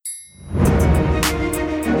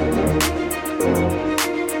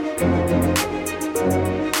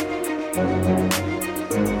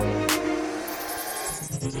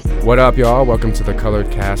What up, y'all? Welcome to the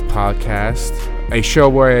Colored Cast podcast, a show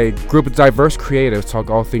where a group of diverse creatives talk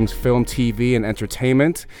all things film, TV, and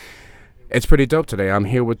entertainment. It's pretty dope today. I'm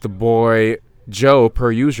here with the boy Joe,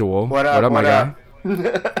 per usual. What up, my guy?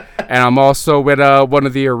 And I'm also with one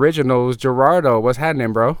of the originals, Gerardo. What's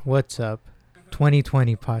happening, bro? What's up?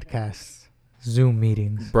 2020 podcasts, Zoom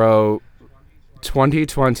meetings. Bro,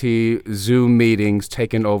 2020 Zoom meetings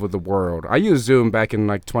taking over the world. I used Zoom back in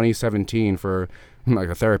like 2017 for like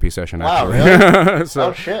a therapy session. Wow, actually. really? So,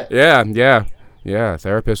 oh, shit. Yeah.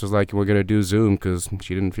 Therapist was like, we're going to do Zoom because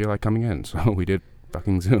she didn't feel like coming in. So we did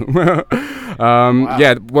fucking Zoom. Wow.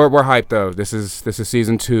 Yeah, we're hyped though. This is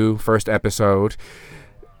season 2, first episode.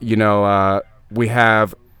 You know, we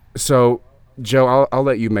have, so Joe, I'll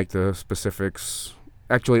let you make the specifics.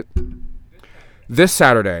 Actually, this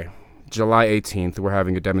Saturday, July 18th, we're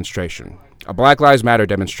having a demonstration, a Black Lives Matter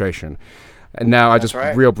demonstration. And now That's I just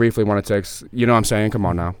right. real briefly wanted to, you know what I'm saying? Come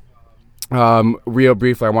on now. Real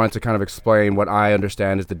briefly, I wanted to kind of explain what I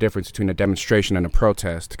understand is the difference between a demonstration and a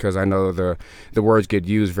protest, because I know the words get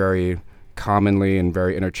used very commonly and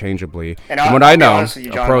very interchangeably. And what I know, honest with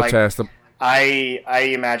you, John, a protest. Like,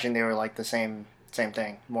 I imagine they were like the same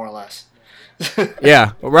thing, more or less.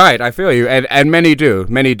 Yeah, right. I feel you, and many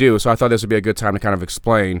do. So I thought this would be a good time to kind of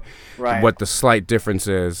explain Right. what the slight difference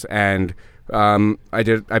is. And I've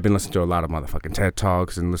been listening to a lot of motherfucking TED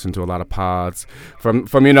Talks and listening to a lot of pods from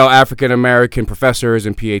African American professors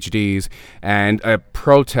and PhDs. And a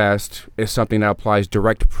protest is something that applies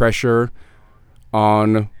direct pressure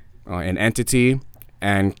on an entity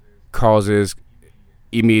and causes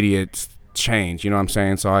immediate change. You know what I'm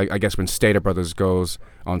saying? So I guess when Stater Brothers goes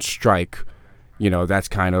on strike, you know, that's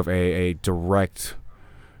kind of a direct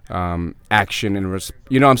action and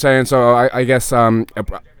you know what I'm saying? So I guess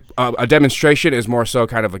a demonstration is more so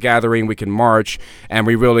kind of a gathering. We can march, and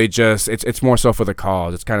we really just it's more so for the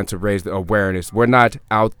cause. It's kind of to raise the awareness. We're not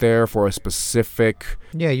out there for a specific.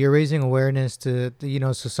 Yeah, you're raising awareness to,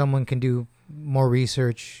 so someone can do more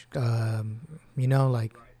research,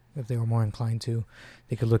 like if they were more inclined to,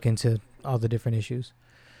 they could look into all the different issues.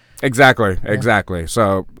 Exactly.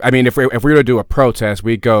 So, I mean, if we were to do a protest,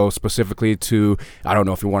 we'd go specifically to, I don't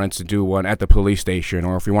know if we wanted to do one at the police station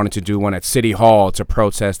or if we wanted to do one at City Hall to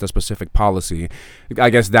protest a specific policy.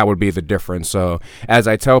 I guess that would be the difference. So, as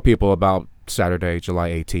I tell people about Saturday,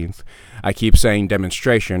 July 18th, I keep saying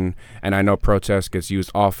demonstration, and I know protest gets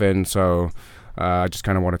used often, so I just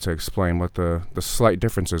kind of wanted to explain what the slight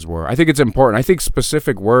differences were. I think it's important. I think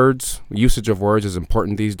specific words, usage of words is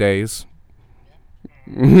important these days.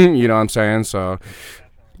 You know what I'm saying? So,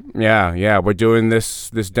 yeah, we're doing this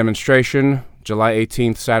demonstration July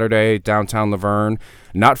 18th, Saturday, downtown Laverne,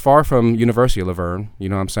 not far from University of Laverne. You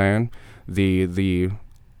know what I'm saying? The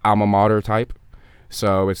alma mater type.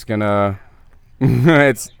 So it's gonna,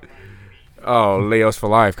 it's Leos for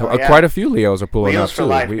life. Yeah. Quite a few Leos are pulling Leos up for too.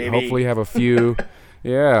 life, We baby. hopefully have a few.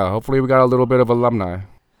 Yeah, hopefully we got a little bit of alumni.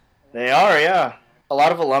 They are, yeah. A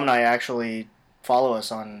lot of alumni actually follow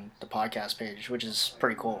us on the podcast page, which is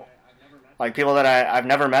pretty cool. Like people that I've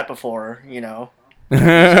never met before, you know.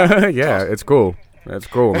 Yeah, it's cool. That's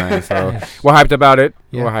cool, man. So we're hyped about it.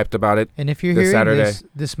 Yeah. We're hyped about it. And if you're This hearing Saturday.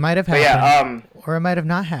 this might have But happened, yeah, or it might have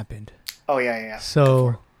not happened. oh yeah.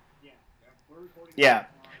 So, Yeah.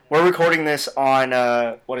 We're recording this on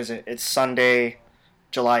what is it? It's Sunday,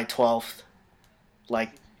 July 12th, like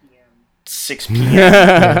 6 p.m.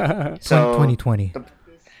 yeah, So 2020.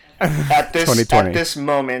 at 2020. this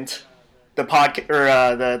moment, the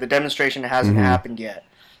the demonstration hasn't happened yet,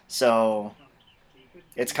 so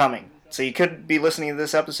it's coming. So you could be listening to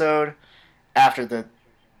this episode after the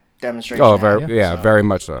demonstration. Oh, happened. Yeah. So very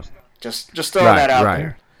much so. just throwing that out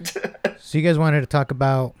right. there. So you guys wanted to talk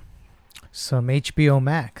about some HBO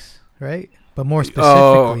Max, right? But more Oh.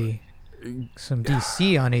 specifically, some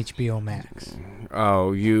DC on HBO Max.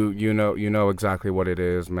 Oh, you know exactly what it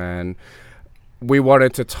is, man. We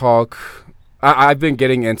wanted to talk. I've been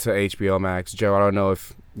getting into HBO Max, Joe. I don't know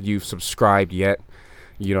if you've subscribed yet.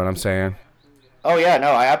 You know what I'm saying? Oh yeah, no,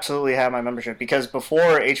 I absolutely have my membership because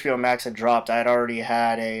before HBO Max had dropped, I had already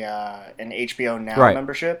had an HBO Now Right.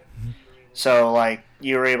 membership. So like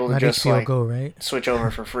you were able to Not just HBO like Go, right? switch over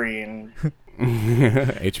for free and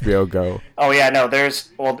HBO Go. oh yeah, no,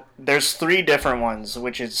 there's 3 different ones,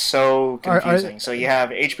 which is so Are- confusing. So you have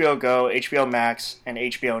HBO Go, HBO Max, and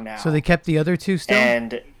HBO Now. So they kept the other two still?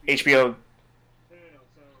 and HBO.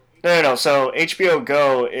 No. So HBO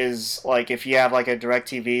Go is like if you have like a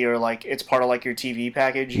DirecTV or like it's part of like your TV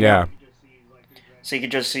package. you Yeah. know? So you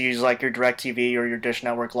could just use like your DirecTV or your Dish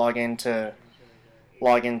Network login to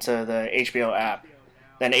log into the HBO app.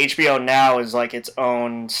 Then HBO Now is like its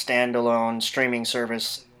own standalone streaming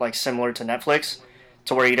service like similar to Netflix,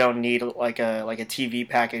 to where you don't need like a TV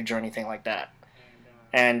package or anything like that.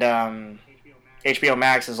 And HBO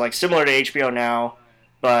Max is like similar to HBO Now,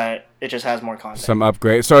 but it just has more content. Some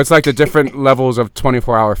upgrade. So it's like the different levels of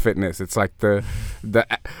 24-hour fitness. It's like the the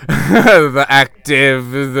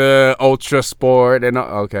active, the ultra sport, and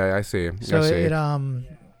okay, I see. So I see.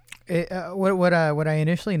 What I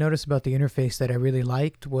initially noticed about the interface that I really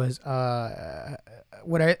liked was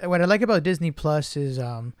what I like about Disney Plus is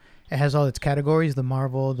it has all its categories: the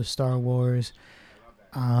Marvel, the Star Wars,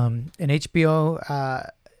 and HBO.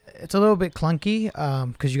 It's a little bit clunky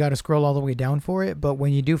because you got to scroll all the way down for it. But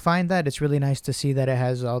when you do find that, it's really nice to see that it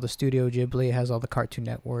has all the Studio Ghibli, it has all the Cartoon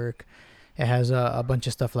Network, it has a bunch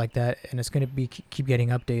of stuff like that, and it's gonna be keep getting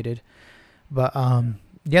updated. But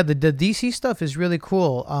yeah, the DC stuff is really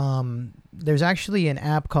cool. There's actually an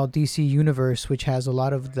app called DC Universe, which has a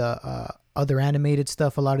lot of the other animated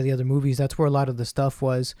stuff, a lot of the other movies. That's where a lot of the stuff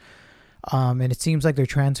was. And it seems like they're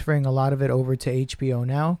transferring a lot of it over to HBO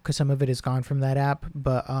now because some of it is gone from that app.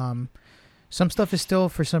 But some stuff is still,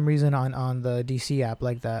 for some reason, on the DC app,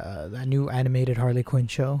 like that new animated Harley Quinn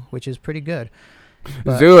show, which is pretty good.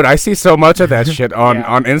 But, dude, I see so much of that shit on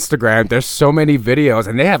Instagram. There's so many videos,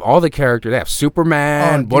 and they have all the characters. They have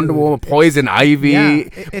Superman, Wonder Woman, Poison Ivy. Yeah,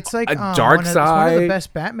 it's like Dark Side. It's one of the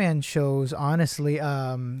best Batman shows, honestly.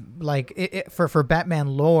 Like for Batman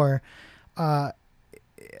lore,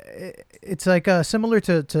 it's like similar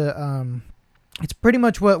to it's pretty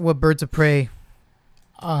much what Birds of Prey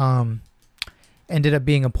ended up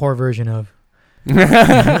being a poor version of.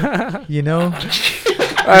 You know?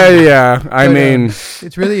 Yeah, I mean,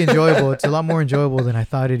 it's really enjoyable. It's a lot more enjoyable than I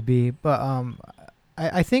thought it'd be. But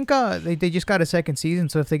I think they just got a second season,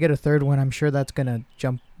 so if they get a third one, I'm sure that's gonna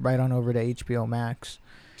jump right on over to HBO Max.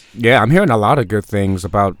 Yeah, I'm hearing a lot of good things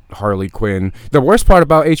about Harley Quinn. The worst part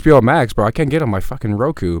about HBO Max, bro, I can't get on my fucking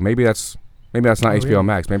Roku. Maybe that's not HBO really?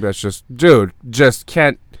 Max. Maybe that's just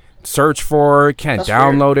can't search for it, can't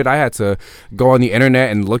download it. I had to go on the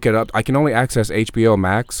internet and look it up. I can only access HBO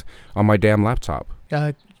Max on my damn laptop.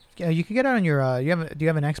 You can get it on your. Do you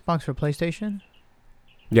have an Xbox or PlayStation?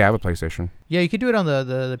 Yeah, I have a PlayStation. Yeah, you could do it on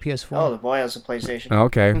the PS4. Oh, the boy has a PlayStation.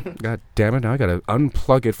 Okay. God damn it. Now I got to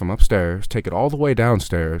unplug it from upstairs, take it all the way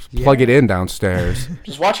downstairs, plug it in downstairs.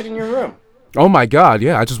 Just watch it in your room. Oh my God.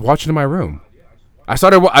 Yeah, I just watched it in my room. I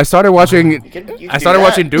started watching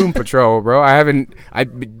watching Doom Patrol, bro.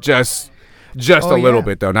 Just a little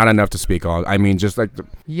bit though, not enough to speak on. I mean, just like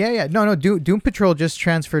no. Doom Patrol just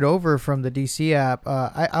transferred over from the DC app.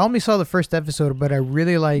 I only saw the first episode, but I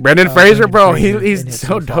really like Brendan Fraser, bro. He's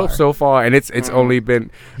so dope so far, and it's only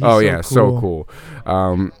been so cool.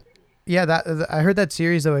 Yeah, I heard that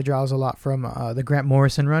series though. It draws a lot from the Grant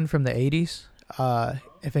Morrison run from the '80s.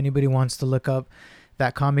 If anybody wants to look up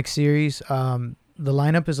that comic series, the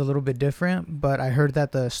lineup is a little bit different, but I heard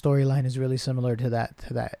that the storyline is really similar to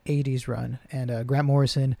that 80s run. And Grant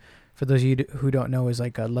Morrison, for those of you who don't know, is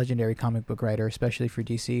like a legendary comic book writer, especially for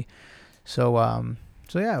DC. So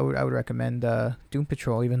yeah, I would recommend Doom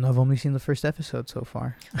Patrol, even though I've only seen the first episode so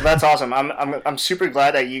far. Well, that's awesome. I'm super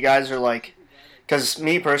glad that you guys are like, because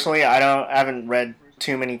me personally, I haven't read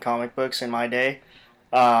too many comic books in my day.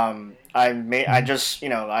 I just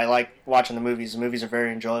I like watching the movies. The movies are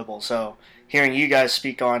very enjoyable. So hearing you guys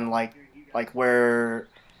speak on like where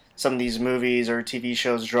some of these movies or TV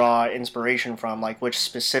shows draw inspiration from, like which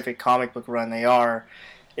specific comic book run they are,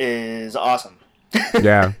 is awesome.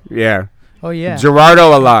 Yeah. Oh yeah,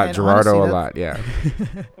 Gerardo a lot. And Gerardo honestly, a lot. Yeah.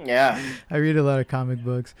 Yeah. I read a lot of comic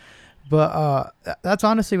books, but that's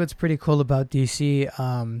honestly what's pretty cool about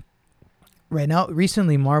DC. Right now,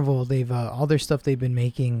 recently, Marvel, they've all their stuff they've been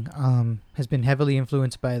making has been heavily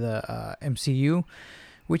influenced by the MCU,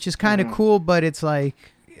 which is kind of cool. But it's like,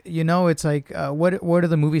 what are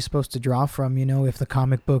the movies supposed to draw from? If the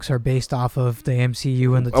comic books are based off of the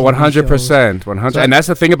MCU and the TV 100%, 100%, and that's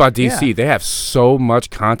the thing about DC. Yeah. They have so much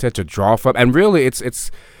content to draw from, and really,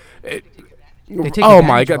 oh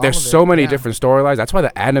my God, there's so many different storylines. That's why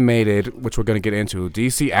the animated, which we're going to get into,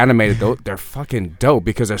 DC animated, they're fucking dope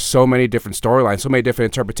because there's so many different storylines, so many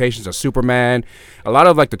different interpretations of Superman. A lot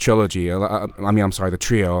of like the trilogy, the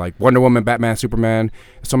trio, like Wonder Woman, Batman, Superman.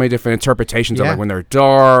 So many different interpretations of like when they're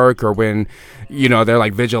dark or when, they're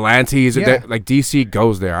like vigilantes. Yeah. Like DC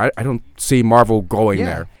goes there. I don't see Marvel going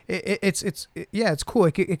there. It's cool.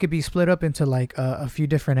 It could be split up into like a few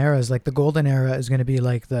different eras. Like the golden era is going to be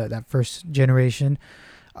like that first generation,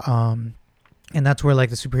 and that's where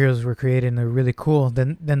like the superheroes were created and they're really cool.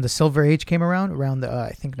 Then the silver age came around the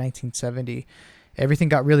I think 1970, everything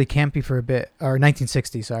got really campy for a bit, or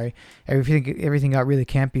 1960, sorry. Everything got really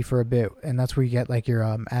campy for a bit, and that's where you get like your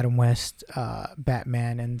Adam West,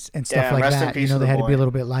 Batman, and stuff Damn, like rest in that. peace You know, to they the had to be a boy.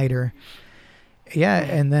 little bit lighter. Yeah,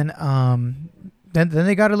 and then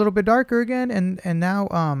they got a little bit darker again, and now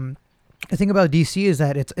the thing about DC is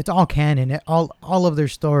that it's all canon. All of their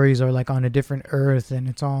stories are like on a different Earth, and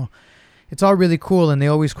it's all really cool, and they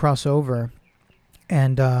always cross over.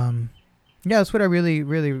 And yeah, that's what I really,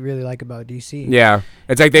 really, really like about DC. Yeah,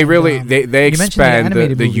 it's like they And, really you they mentioned the expand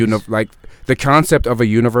animated movies. like the concept of a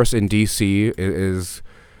universe in DC is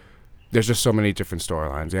there's just so many different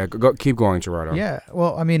storylines. Yeah, keep going, Gerardo. Yeah,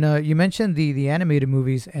 well, I mean, you mentioned the animated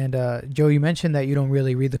movies, and Joe, you mentioned that you don't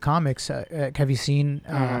really read the comics. Have you seen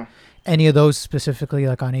any of those specifically,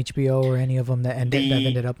 like on HBO, or any of them that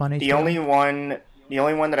ended up on HBO? The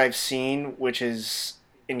only one that I've seen, which is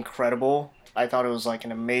incredible, I thought it was like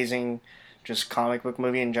an amazing, just comic book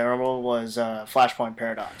movie in general, was Flashpoint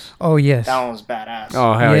Paradox. Oh yes. That one was badass.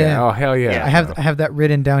 Oh hell yeah! Yeah. Oh hell yeah! Yeah. I have that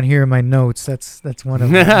written down here in my notes. That's one of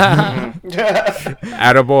them.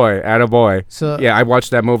 Attaboy. So Yeah, I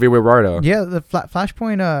watched that movie with Rardo. yeah, the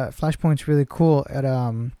Flashpoint's really cool.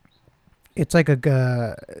 It's like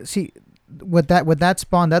see what that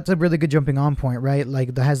spawned. That's a really good jumping on point, right?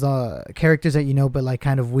 Like that has the characters that you know, but like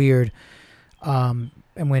kind of weird.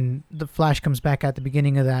 And when the Flash comes back at the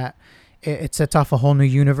beginning of that, it sets off a whole new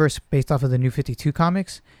universe based off of the New 52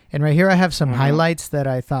 comics. And right here, I have some highlights that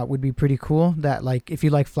I thought would be pretty cool. That like if you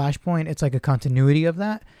like Flashpoint, it's like a continuity of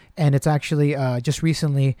that, and it's actually just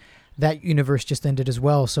recently that universe just ended as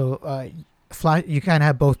well. So you kind of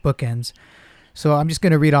have both bookends. So I'm just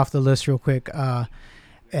gonna read off the list real quick.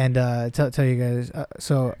 And tell you guys.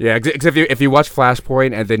 Yeah, except if you watch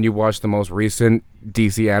Flashpoint and then you watch the most recent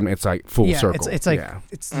DC anime, it's like full circle. It's like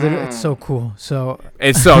it's literally, it's so cool. So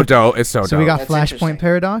it's so dope. It's so dope. so we got That's Flashpoint interesting.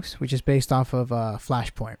 Paradox, which is based off of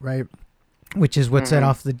Flashpoint, right? Which is what set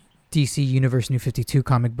off the DC Universe New 52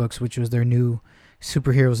 comic books, which was their new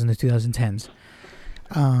superheroes in the 2010s.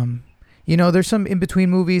 You know, there's some in between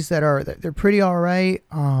movies they're pretty all right.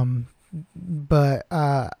 But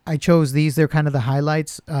I chose these. They're kind of the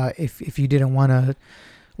highlights. If you didn't want to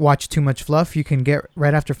watch too much fluff, you can get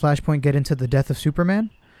right after Flashpoint, get into The Death of Superman,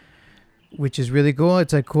 which is really cool.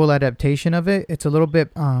 It's a cool adaptation of it. It's a little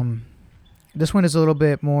bit this one is a little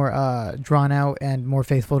bit more drawn out and more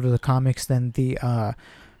faithful to the comics than the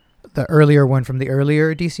earlier one from the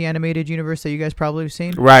earlier DC animated universe that you guys probably have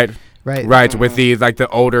seen. Right. Mm-hmm. With the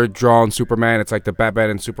older drawn Superman, it's like the Batman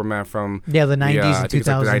and Superman from Yeah, the 90s I and think it's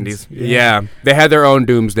 2000s. like the 90s. Yeah, they had their own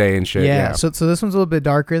Doomsday and shit. Yeah. So this one's a little bit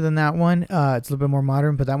darker than that one. It's a little bit more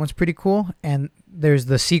modern, but that one's pretty cool. And there's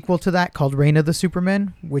the sequel to that called Reign of the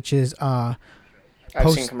Supermen, which is I've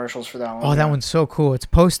post- seen commercials for that one. that one's so cool. It's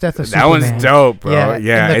post Death of That Superman. one's dope, bro.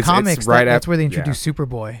 Yeah, in the it's comics, right that's after, where they introduced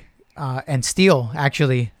Superboy. And Steel,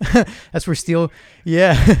 actually. That's where Steel,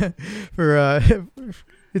 for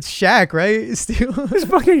it's Shaq, right? Steel. It's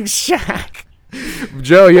fucking Shaq.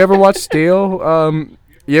 Joe, you ever watch Steel?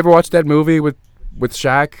 You ever watch that movie with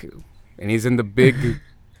Shaq, and he's in the big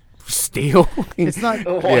Steel? It's not.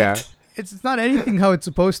 What? Yeah. It's not anything how it's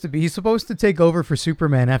supposed to be. He's supposed to take over for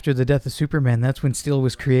Superman after the death of Superman. That's when Steel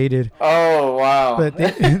was created. Oh wow! But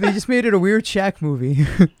they just made it a weird Shaq movie.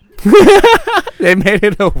 They made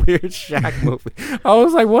it a weird Shaq movie. I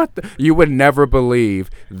was like, what? You would never believe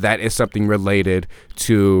that is something related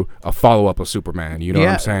to a follow-up of Superman. You know what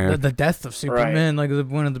I'm saying? The death of Superman, like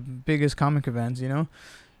one of the biggest comic events, you know?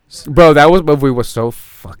 Bro, that movie was so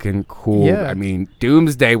fucking cool. Yeah. I mean,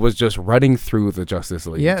 Doomsday was just running through the Justice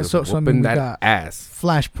League. Yeah, just so I mean, whooping we that got ass.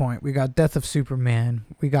 Flashpoint, we got Death of Superman,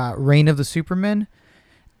 we got Reign of the Supermen,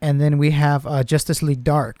 and then we have Justice League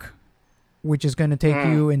Dark, which is going to take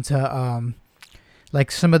you into like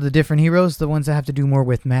some of the different heroes, the ones that have to do more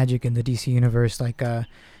with magic in the DC universe, like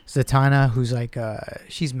Zatanna, who's like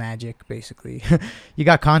she's magic basically. You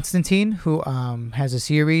got Constantine, who has a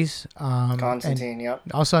series. Constantine, yep.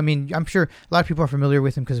 Also, I mean, I'm sure a lot of people are familiar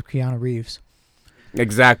with him because of Keanu Reeves.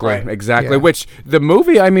 Exactly, Right. exactly. Yeah. Which the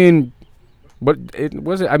movie, I mean, what it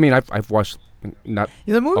was it? I mean, I've watched not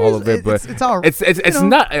Yeah, the movie all is, of it, but it's all it's know.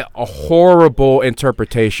 not a horrible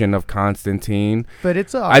interpretation of Constantine. but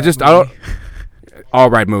it's all I don't. All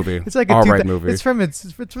right movie. It's like a all two right thou- movie. It's from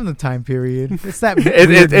the time period. It's that It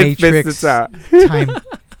weird fits Matrix the time. time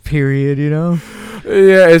period, you know.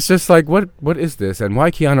 Yeah, it's just like what is this, and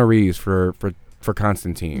why Keanu Reeves for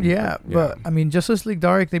Constantine? Yeah, but I mean, Justice League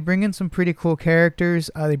Dark, they bring in some pretty cool characters.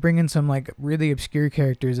 They bring in some like really obscure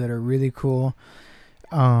characters that are really cool.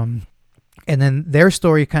 And then their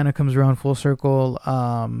story kind of comes around full circle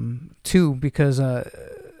too, because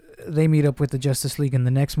they meet up with the Justice League in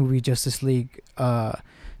the next movie, Justice League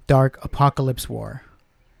Dark Apocalypse War.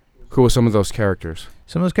 Who are some of those characters?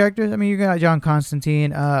 Some of those characters, I mean, you got John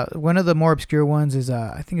Constantine. One of the more obscure ones is,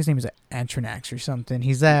 I think his name is Antronax or something.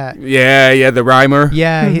 He's that. Yeah, the rhymer.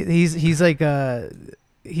 Yeah, he's like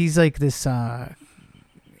he's like this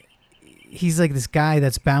guy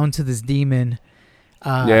that's bound to this demon.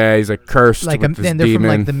 Yeah, he's like cursed like with this and they're demon.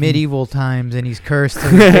 from like the medieval times, and he's cursed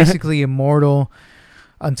and he's basically immortal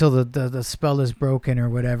until the spell is broken or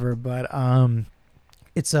whatever. But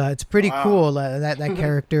it's pretty cool. That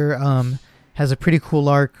character has a pretty cool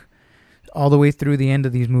arc all the way through the end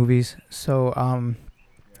of these movies. So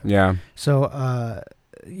yeah. So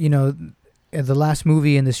you know, the last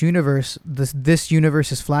movie in this universe, this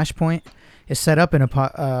universe's Flashpoint is set up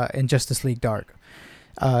in Justice League Dark.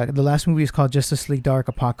 The last movie is called Justice League Dark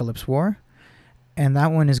Apocalypse War, and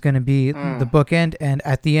that one is going to be the bookend, and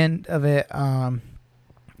at the end of it,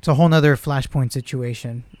 it's a whole nother Flashpoint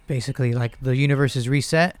situation. Basically, like the universe is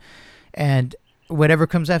reset, and whatever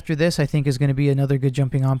comes after this, I think, is going to be another good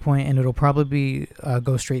jumping on point, and it'll probably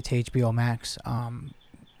go straight to HBO Max.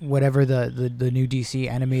 Whatever the new DC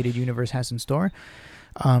animated universe has in store.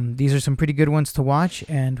 These are some pretty good ones to watch,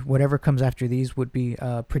 and whatever comes after these would be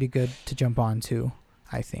pretty good to jump on to,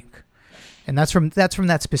 I think. And that's from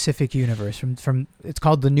that specific universe. From it's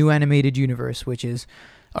called the New Animated Universe, which is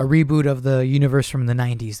a reboot of the universe from the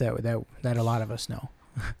 90s that a lot of us know.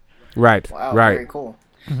 Right. Wow, right. very cool.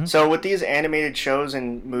 Mm-hmm. So with these animated shows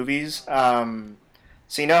and movies, so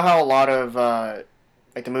you know how a lot of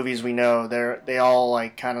like the movies we know, they all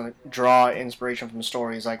like kind of draw inspiration from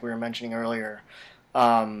stories, like we were mentioning earlier.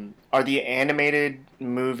 Are the animated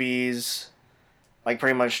movies like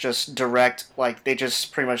pretty much just direct, like they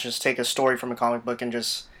just pretty much just take a story from a comic book and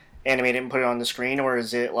just animate it and put it on the screen, or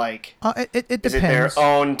is it like it depends. Is it their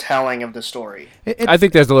own telling of the story? I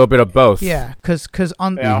think there's a little bit of both. Yeah, because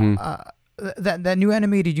on Yeah. that new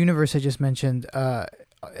animated universe I just mentioned,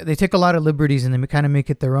 they take a lot of liberties and they kind of make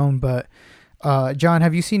it their own. But John,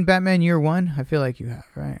 have you seen Batman Year One? I feel like you have,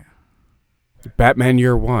 right? Batman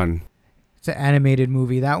Year One. It's an animated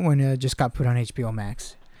movie. That one just got put on HBO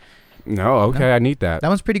Max. No, okay, No? I need that. That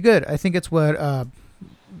one's pretty good. I think it's what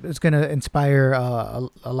it's going to inspire a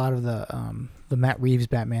lot of the Matt Reeves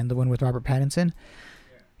Batman, the one with Robert Pattinson.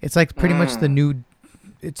 It's like pretty much the new.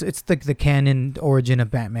 It's like the canon origin of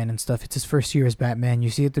Batman and stuff. It's his first year as Batman. You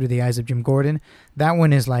see it through the eyes of Jim Gordon. That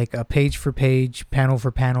one is like a page for page, panel for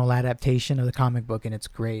panel adaptation of the comic book, and it's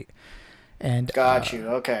great. And Got you.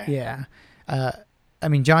 Okay. Yeah. I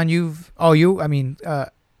mean, John, Joe,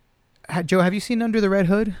 have you seen Under the Red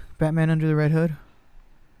Hood? Batman Under the Red Hood?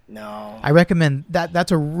 No. I recommend that.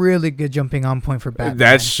 That's a really good jumping on point for Batman.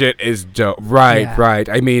 That shit is dope. Right, Yeah. right.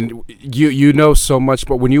 I mean, you know so much,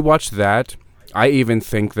 but when you watch that, I even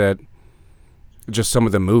think that just some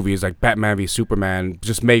of the movies, like Batman v Superman,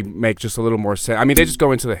 just make just a little more sense. I mean, they just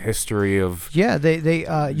go into the history of Yeah,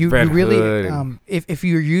 you Red really Hood if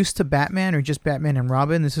you're used to Batman or just Batman and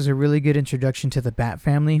Robin, this is a really good introduction to the Bat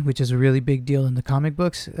family, which is a really big deal in the comic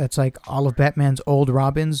books. That's like all of Batman's old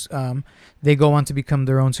Robins. They go on to become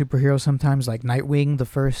their own superheroes sometimes, like Nightwing, the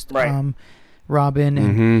first Right. Robin,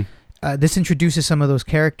 and Mhm. this introduces some of those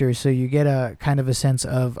characters, so you get a kind of a sense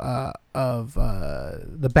of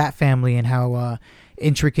the Bat family and how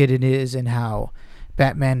intricate it is, and how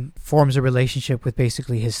Batman forms a relationship with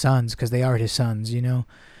basically his sons, because they are his sons, you know.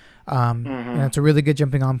 And it's a really good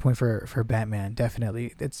jumping on point for Batman.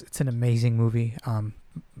 Definitely, it's an amazing movie.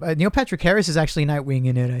 Neil Patrick Harris is actually Nightwing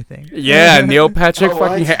in it, I think. Yeah, Neil Patrick Oh,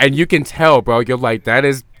 fucking what? and you can tell, bro. You're like, that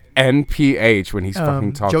is NPH when he's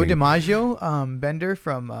fucking talking. Joe DiMaggio, Bender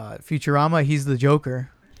from Futurama, he's the Joker.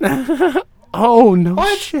 Oh no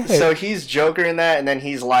What? shit. So he's Joker in that, and then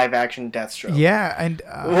he's live action Deathstroke. Yeah, and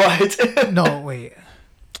What? no, wait,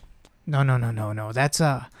 no. That's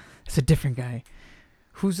a different guy.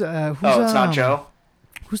 Who's Oh, it's not Joe.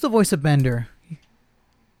 Who's the voice of Bender?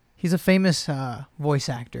 He's a famous voice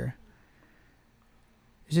actor.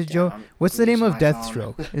 Is it Joe? I'm What's the name of using my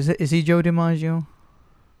phone. Deathstroke? Is he Joe DiMaggio?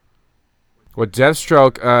 Well,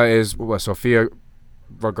 Deathstroke is what Sofia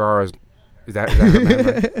Vergara's. Is that her name,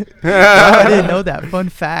 right? I didn't know that. Fun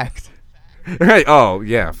fact. Right. Oh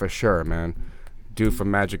yeah, for sure, man. Dude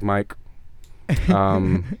from Magic Mike. But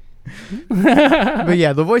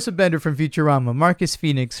yeah, the voice of Bender from Futurama, Marcus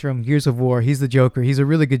Phoenix from Gears of War. He's the Joker. He's a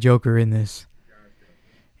really good Joker in this.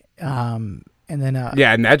 And then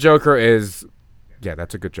Yeah, and that Joker is. Yeah,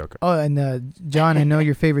 that's a good Joker. oh, and John, I know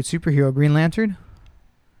your favorite superhero, Green Lantern.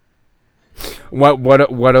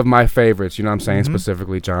 What of my favorites? You know what I'm saying?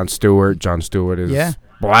 Specifically, Jon Stewart. Jon Stewart is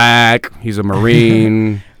black. He's a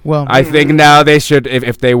Marine. Well, I think now they should,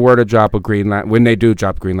 if they were to drop a Green Lantern, when they do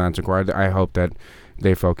drop Green Lantern Corps, I hope that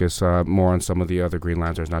they focus more on some of the other Green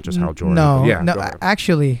Lanterns, not just Hal Jordan. No,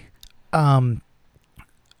 actually,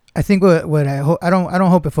 I think what I don't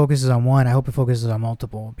hope it focuses on one. I hope it focuses on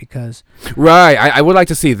multiple because. Right, I would like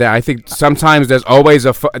to see that. I think sometimes there's always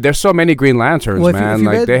there's so many Green Lanterns, man. If you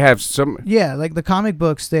read, they have some. Yeah, like the comic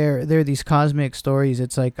books, they're these cosmic stories.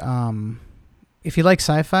 It's like if you like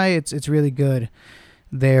sci-fi, it's really good.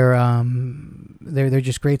 They're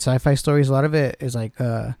just great sci-fi stories. A lot of it is like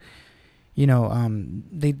it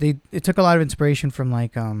took a lot of inspiration from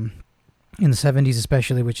like in the 70s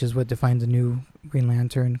especially, which is what defined the new Green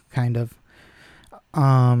Lantern kind of.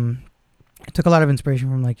 It took a lot of inspiration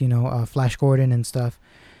from like Flash Gordon and stuff,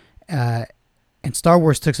 and Star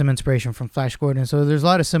Wars took some inspiration from Flash Gordon. So there's a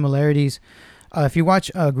lot of similarities. If you watch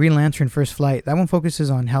Green Lantern First Flight, that one focuses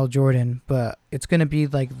on Hal Jordan, but it's going to be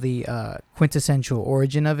like the quintessential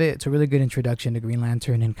origin of it. It's a really good introduction to Green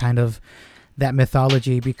Lantern and kind of that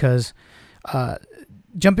mythology because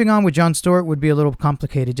jumping on with Jon Stewart would be a little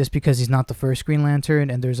complicated just because he's not the first Green Lantern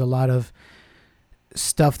and there's a lot of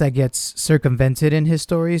stuff that gets circumvented in his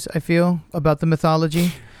stories, I feel, about the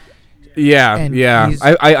mythology. Yeah,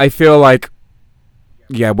 I feel like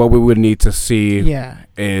what we would need to see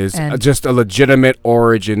is just a legitimate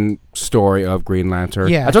origin story of Green Lantern.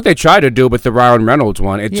 Yeah. That's what they tried to do with the Ryan Reynolds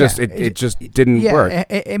one. It just didn't work.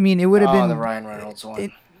 I mean, it would have been the Ryan Reynolds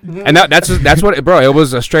one. And that's what, bro. It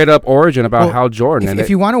was a straight up origin about Hal Jordan. If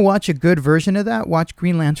you want to watch a good version of that, watch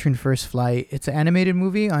Green Lantern First Flight. It's an animated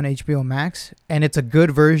movie on HBO Max, and it's a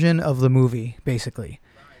good version of the movie, basically.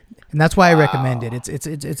 And that's why I recommend it.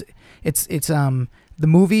 It's the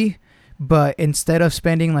movie. But instead of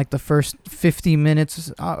spending like the first 50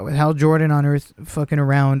 minutes with Hal Jordan on Earth fucking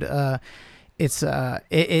around,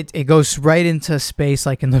 it goes right into space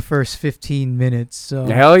like in the first 15 minutes. So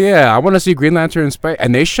hell yeah, I want to see Green Lantern in space,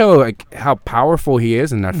 and they show like how powerful he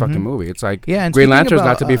is in that fucking movie. It's like and Green Lantern's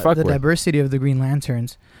not to be fucked with. The diversity of the Green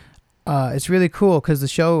Lanterns, it's really cool because the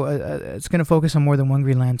show it's gonna focus on more than one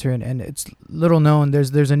Green Lantern, and it's little known.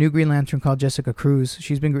 There's a new Green Lantern called Jessica Cruz.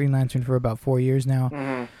 She's been Green Lantern for about 4 years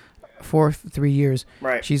now. 3 years.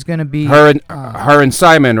 Right. She's gonna be her and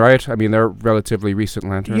Simon, right? I mean, they're relatively recent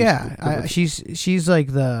lanterns. Yeah, she's like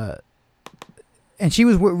and she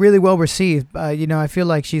was really well received. I feel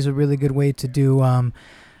like she's a really good way to do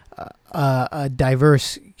a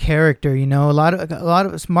diverse character. A lot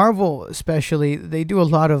of Marvel, especially, they do a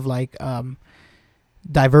lot of like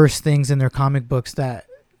diverse things in their comic books that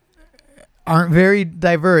aren't very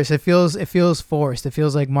diverse. It feels forced. It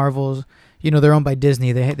feels like Marvel's. They're owned by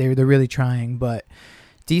Disney. They're really trying, but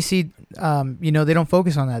DC, they don't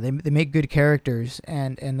focus on that. They make good characters,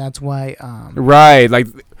 and that's why. Right, like,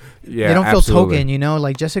 yeah, they don't feel absolutely. token.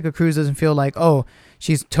 Like Jessica Cruz doesn't feel like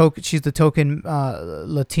she's the token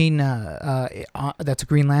Latina that's a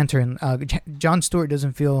Green Lantern. Jon Stewart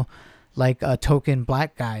doesn't feel like a token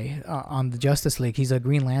black guy on the Justice League. He's a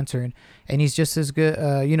Green Lantern, and he's just as good.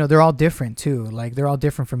 They're all different too. Like they're all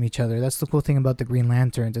different from each other. That's the cool thing about the Green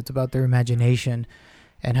Lanterns. It's about their imagination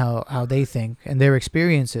and how they think and their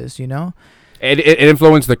experiences. It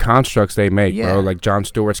influenced the constructs they make, Yeah. bro. Like Jon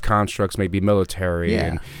Stewart's constructs may be military,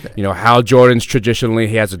 Yeah. and Hal Jordan's traditionally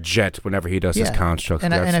he has a jet whenever he does his constructs.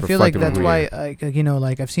 And I feel like that's why,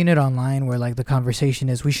 like I've seen it online where like the conversation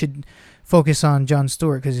is we should focus on Jon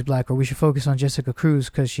Stewart because he's black, or we should focus on Jessica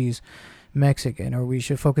Cruz because she's Mexican, or we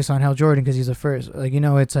should focus on Hal Jordan because he's the first. Like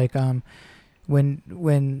it's like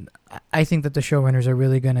when I think that the showrunners are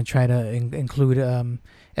really going to try to include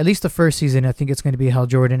at least the first season. I think it's going to be Hal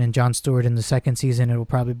Jordan and Jon Stewart. In the second season, it will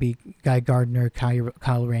probably be Guy Gardner,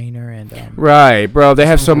 Kyle Rayner, and right, bro. They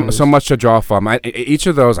have so much to draw from. Each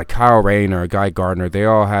of those, like Kyle Rayner, Guy Gardner, they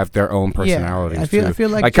all have their own personalities. Yeah, I feel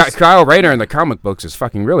like Kyle Rayner in the comic books is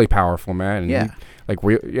fucking really powerful, man. And yeah.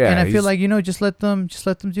 And I feel like just let them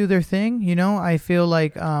do their thing. I feel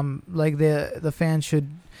like the fans should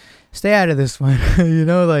stay out of this one.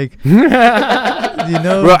 Well,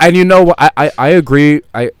 and what? I agree.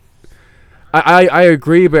 I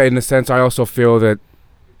agree, but in a sense, I also feel that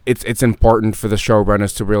it's important for the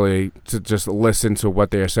showrunners to just listen to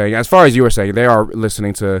what they are saying. As far as you were saying, they are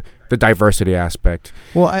listening to the diversity aspect.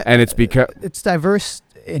 Well, and it's because it's diverse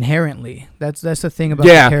inherently. That's the thing about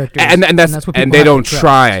the characters. and that's what and they don't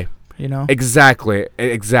try. Exactly,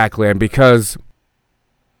 and because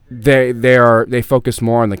they focus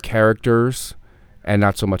more on the characters and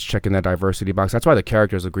not so much checking that diversity box. That's why the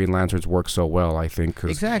characters of Green Lanterns work so well, I think.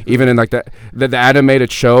 'Cause Exactly. even in like the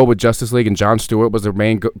animated show with Justice League and Jon Stewart was the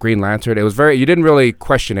main Green Lantern, it was you didn't really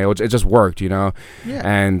question it. It just worked, you know. Yeah.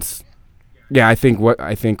 And yeah, I think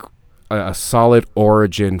a solid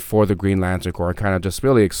origin for the Green Lantern Corps, kind of just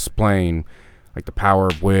really explain like the power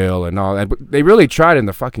of will and all that. But they really tried in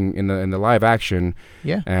the live action.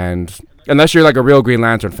 Yeah. And unless you're like a real Green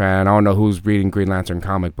Lantern fan, I don't know who's reading Green Lantern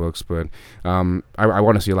comic books, but I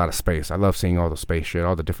want to see a lot of space. I love seeing all the space shit,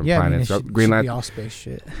 all the different planets. I mean, it Green should be Lantern, all space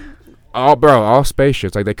shit. all space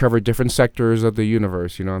shit. Like they cover different sectors of the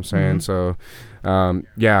universe. You know what I'm saying? Mhm. So,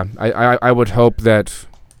 yeah, I would hope that.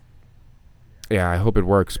 Yeah, I hope it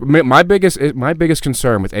works. My biggest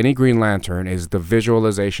concern with any Green Lantern is the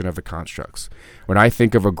visualization of the constructs. When I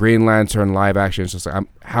think of a Green Lantern live action, it's just like,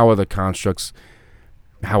 how are the constructs?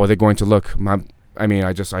 How are they going to look?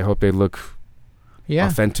 I hope they look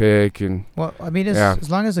authentic and. Well, I mean, as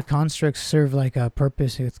long as the constructs serve like a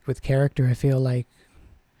purpose with character, I feel like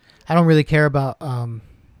I don't really care about how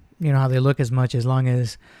they look as much, as long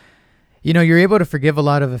as you're able to forgive a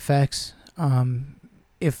lot of effects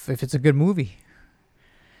if it's a good movie.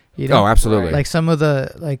 Oh, absolutely. Like some of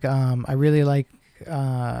the I really like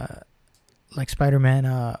Spider-Man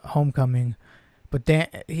Homecoming, but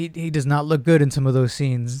he does not look good in some of those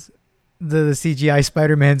scenes. The CGI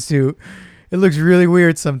Spider-Man suit, it looks really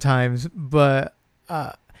weird sometimes, but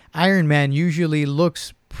Iron Man usually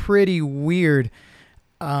looks pretty weird,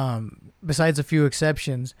 besides a few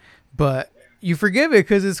exceptions, but you forgive it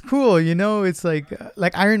because it's cool, it's like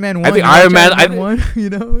Iron Man 1. I think Iron Man 1,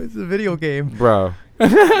 it's a video game, bro.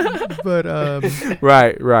 But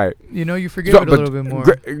right. You forgive it a little bit more.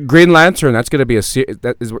 Green Lantern, that's gonna be a series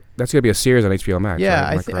on HBO Max.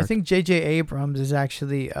 Yeah, right? I think J.J. Abrams is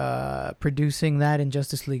actually producing that in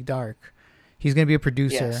Justice League Dark. He's gonna be a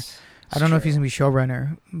producer. Yes, I don't know if he's gonna be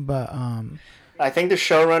showrunner, but I think the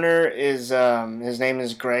showrunner is his name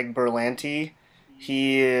is Greg Berlanti.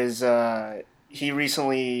 He is he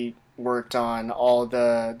recently worked on all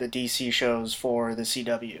the DC shows for the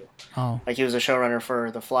CW. Oh. Like he was a showrunner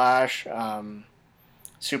for The Flash,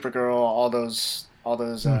 Supergirl, all those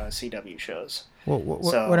CW shows. Well,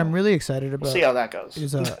 what I'm really excited about, we'll see how that goes.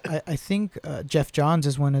 is I think Jeff Johns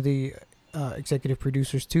is one of the executive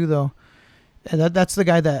producers too, though. And that's the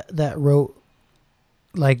guy that wrote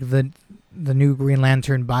like the new Green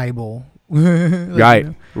Lantern Bible.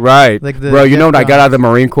 Right. Like Bro, you know when I got out of the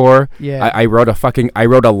Marine Corps, yeah, I wrote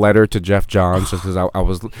a letter to Jeff Johns just because I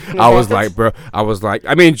was like, bro,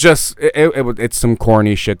 I mean, just it's some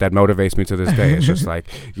corny shit that motivates me to this day. It's just like,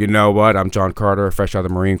 you know what? I'm John Carter, fresh out of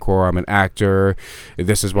the Marine Corps. I'm an actor.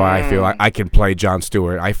 This is why I feel like I can play Jon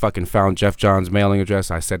Stewart. I fucking found Jeff Johns' mailing address.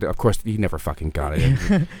 I said, of course, he never fucking got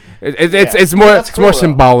it. It's more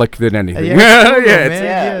symbolic than anything.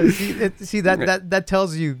 Yeah, See that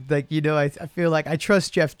tells you, like, I feel like I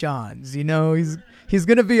trust Jeff Johns. He's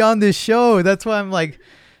gonna be on this show. That's why I'm like,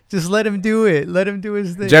 just let him do it. Let him do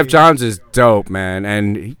his thing. Jeff Johns is dope, man,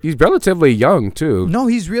 and he's relatively young too. No,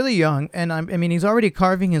 he's really young, and I mean, he's already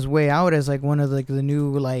carving his way out as like one of the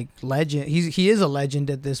new like legend. He is a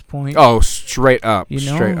legend at this point. Oh, straight up,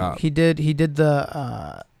 straight up. He did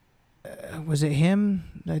the was it him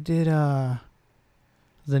that did the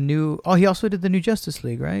new? Oh, he also did the new Justice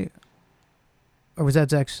League, right? Or was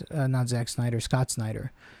that not Zack Snyder, Scott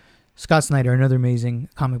Snyder. Scott Snyder, another amazing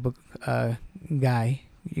comic book guy.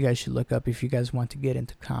 You guys should look up if you guys want to get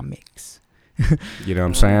into comics. You know what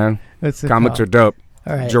I'm saying? Comics are dope.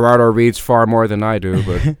 All right. Gerardo reads far more than I do,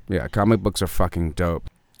 but yeah, comic books are fucking dope.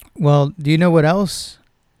 Well, do you know what else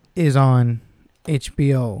is on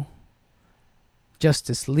HBO?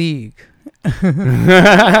 Justice League.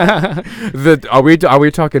 Are we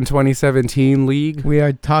talking 2017 League? We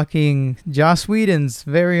are talking Joss Whedon's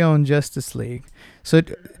very own Justice League. So,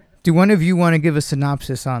 do one of you want to give a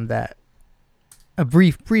synopsis on that? A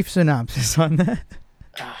brief synopsis on that.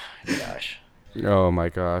 Gosh. Oh my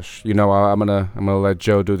gosh! I'm gonna let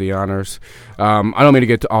Joe do the honors. I don't mean to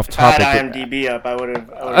get off topic. I had IMDb up. I would have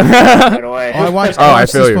right away. I watched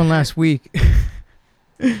this one last week.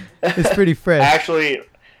 It's pretty fresh. Actually,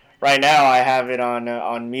 right now I have it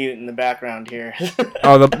on mute in the background here.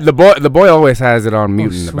 Oh, the boy always has it on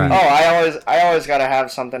mute in the back. Oh, I always gotta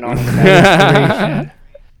have something on in the back.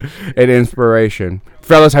 An inspiration,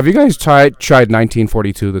 fellas. Have you guys tried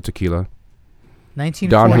 1942, the tequila? 1942.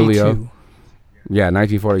 Don Julio. Yeah,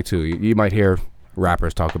 1942. You might hear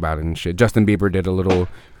rappers talk about it and shit. Justin Bieber did a little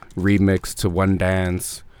remix to One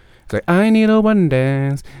Dance. It's like, I need a one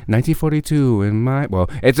dance, 1942 in my... Well,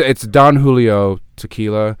 it's Don Julio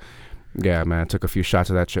tequila. Yeah, man, I took a few shots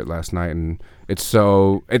of that shit last night, and it's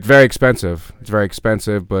very expensive. It's very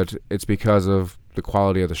expensive, but it's because of the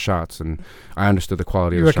quality of the shots, and I understood the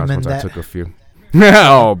quality You of the shots recommend once I that? took a few.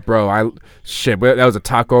 Oh, bro, but that was a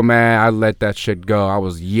taco, man. I let that shit go. I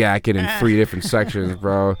was yakking in 3 different sections,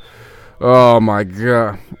 bro. Oh my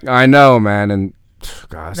god, I know, man, and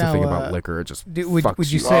God, that's the Now, thing about liquor. It just would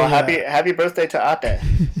fucks you you. say- Well, happy birthday to Ate.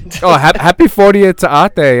 Oh, happy 40th to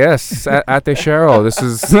Ate, yes. Ate Cheryl. This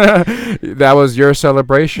is that was your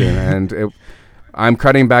celebration, and I'm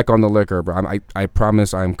cutting back on the liquor, bro. I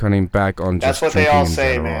promise I'm cutting back on That's just what they drinking all in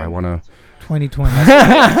say, general. man. I want to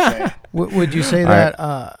 2020. Would you say All right.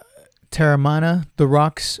 that Terramana, The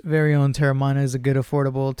Rock's very own Terramana, is a good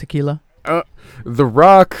affordable tequila? The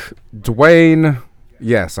Rock, Dwayne.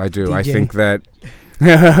 Yes, I do. I DJ. think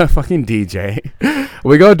that fucking DJ.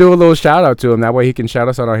 We go do a little shout out to him. That way he can shout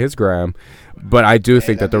us out on his gram. But I do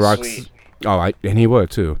think that that'd The be Rock's. sweet. Oh, and he would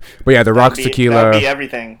too. But yeah, The Rock's tequila. That'd be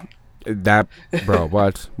everything. That, bro,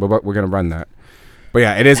 what? We're gonna run that. But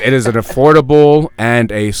yeah, it is an affordable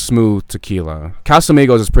and a smooth tequila.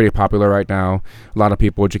 Casamigos is pretty popular right now. A lot of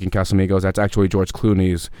people are drinking Casamigos. That's actually George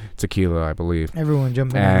Clooney's tequila, I believe. Everyone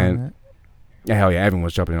jumping in And on that. Yeah, hell yeah,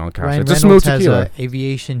 everyone's jumping on Casa. Ryan It's a smooth Reynolds has tequila.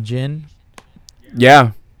 Aviation Gin.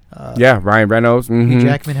 Yeah, Uh, yeah, Ryan Reynolds. Hugh Mhm.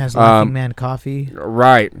 Jackman has Laughing Man Coffee.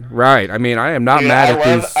 Right. I mean, I am not Dude, mad I at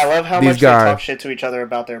love, these. I love how these much guys. they talk shit to each other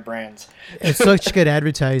about their brands. It's such good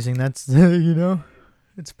advertising. That's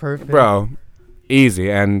it's perfect. Bro,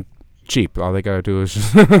 easy and cheap. All they gotta do is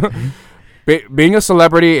just being a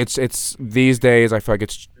celebrity. It's these days. I feel like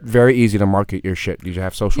it's very easy to market your shit. You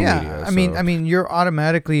have social Yeah, media. I mean, you're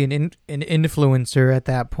automatically an influencer at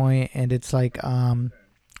that point, and it's like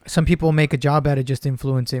some people make a job out of just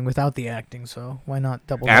influencing without the acting. So why not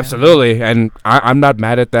double? down? Absolutely, and I'm not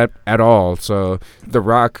mad at that at all. So The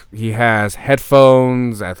Rock, he has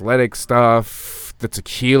headphones, athletic stuff, the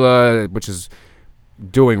tequila, which is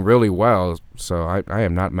doing really well. So I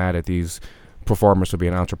am not mad at these performers to be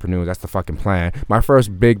an entrepreneur. That's the fucking plan. My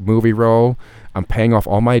first big movie role, I'm paying off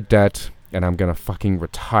all my debt, and I'm gonna fucking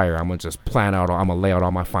retire. I'm gonna just plan out. I'm gonna lay out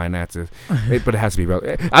all my finances. But it has to be real.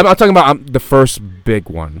 I'm talking about the first big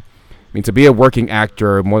one. I mean, to be a working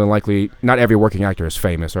actor, more than likely, not every working actor is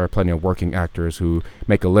famous. There are plenty of working actors who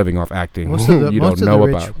make a living off acting Most who of the you most don't of know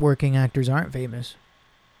the rich about. working actors aren't famous.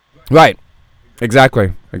 Right.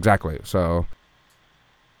 Exactly. So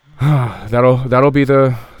that'll be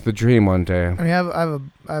the dream one day. I mean,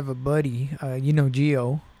 I have a buddy,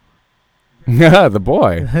 Gio, Yeah, the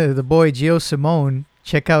boy. the boy Gio Simone.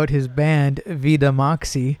 Check out his band Vida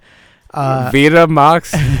Moxie. Vita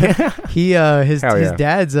Mox. His Hell yeah.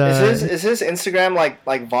 dad's Is his Instagram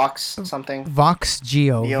like Vox something? Vox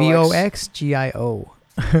Gio, VOX. VOXGIO.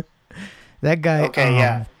 That guy. Okay,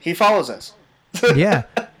 yeah, he follows us. Yeah.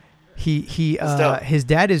 He dope. his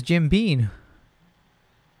dad is Jim Beam.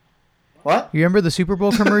 What? You remember the Super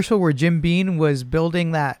Bowl commercial where Jim Beam was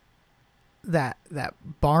building that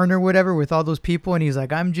barn or whatever with all those people, and he's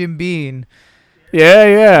like, "I'm Jim Beam."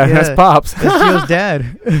 Yeah, that's Pops. That's Gio's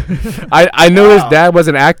dad. I knew his Wow. dad was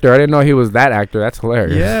an actor. I didn't know he was that actor. That's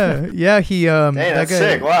hilarious. Yeah. He Hey, that that's guy,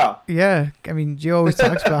 sick. Wow. Yeah, I mean, Gio always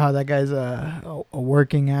talks about how that guy's a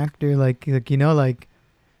working actor, like.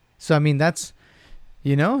 So I mean, that's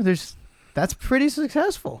pretty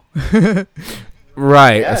successful.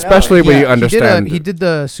 Right. Yeah, no, Especially when you understand. He did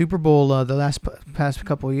the Super Bowl the past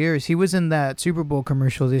couple of years. He was in that Super Bowl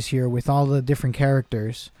commercial this year with all the different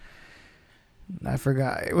characters. I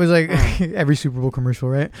forgot. It was like every Super Bowl commercial,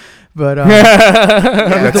 right? But it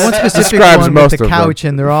was the one specific describes one most with the of them. couch,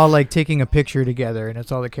 and they're all like taking a picture together, and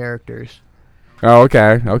it's all the characters. Oh,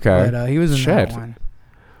 okay. But he was in Shit. that one.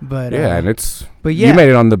 But Yeah, and it's. but yeah, You made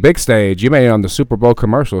it on the big stage. You made it on the Super Bowl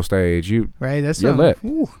commercial stage. right. That's you're lit.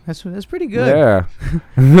 That's pretty good. Yeah.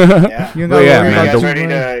 Yeah. You Well, got yeah, worried man,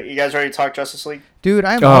 about the- You guys ready to talk Justice League? Dude,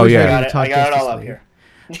 I'm Oh, always yeah. ready I to got talk it all Justice up League. here.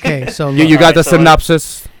 Okay, so You look, got Alright, the so-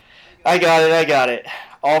 synopsis. I got it.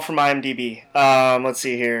 All from IMDb. Let's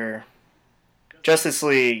see here. Justice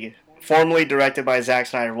League, formerly directed by Zack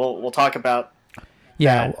Snyder. We'll talk about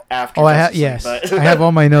yeah. that after. Oh, I have Justice League, yes, but- I have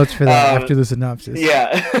all my notes for that Um, after the synopsis.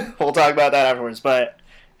 Yeah, we'll talk about that afterwards. But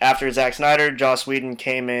after Zack Snyder, Joss Whedon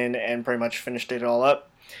came in and pretty much finished it all up.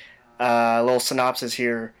 A little synopsis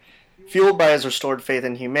here. Fueled by his restored faith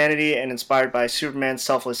in humanity and inspired by Superman's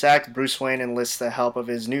selfless act, Bruce Wayne enlists the help of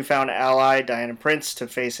his newfound ally, Diana Prince, to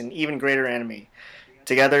face an even greater enemy.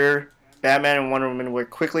 Together, Batman and Wonder Woman work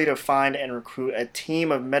quickly to find and recruit a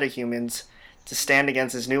team of metahumans to stand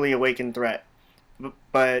against this newly awakened threat.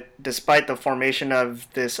 But despite the formation of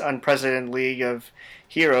this unprecedented league of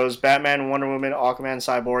heroes, Batman, Wonder Woman, Aquaman,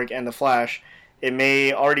 Cyborg, and The Flash, it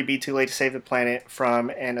may already be too late to save the planet from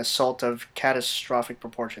an assault of catastrophic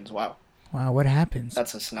proportions. Wow. Wow, what happens?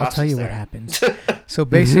 That's a synopsis. I'll tell you there. what happens. So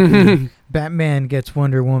basically, Batman gets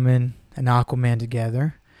Wonder Woman and Aquaman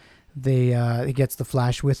together. He gets the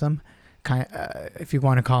Flash with him, if you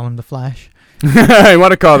want to call him the Flash. I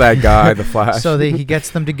want to call that guy the Flash. So he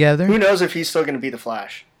gets them together. Who knows if he's still going to be the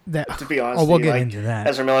Flash? To be honest, we'll with you, get into that.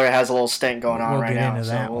 Ezra Miller has a little stint going on right now,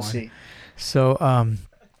 so we'll see. So,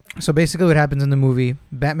 so basically, what happens in the movie?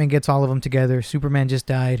 Batman gets all of them together. Superman just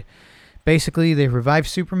died. Basically, they revive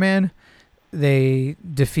Superman. They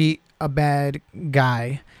defeat a bad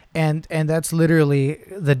guy. And that's literally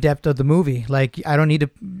the depth of the movie. Like, I don't need to...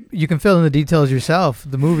 You can fill in the details yourself.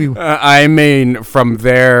 The movie... I mean, from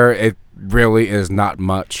there, it really is not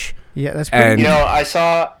much. Yeah, that's pretty... You know, I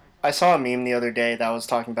saw a meme the other day that was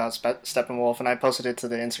talking about Steppenwolf, and I posted it to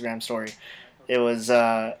the Instagram story. It was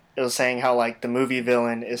saying how, like, the movie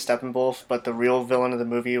villain is Steppenwolf, but the real villain of the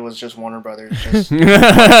movie was just Warner Brothers. Here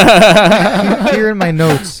in my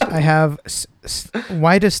notes, I have...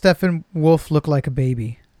 Why does Steppenwolf look like a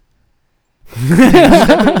baby?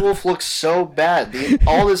 Steppenwolf looks so bad.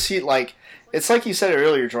 All this heat, like, it's like you said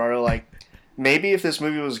earlier, Gerardo, like, maybe if this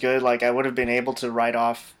movie was good, like, I would have been able to write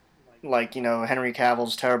off, like, you know, Henry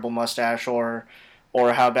Cavill's terrible mustache or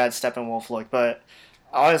how bad Steppenwolf looked. But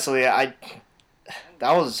honestly, that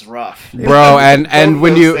was rough. Bro, and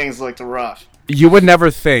when those things looked rough. You would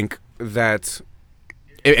never think that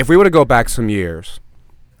if we were to go back some years,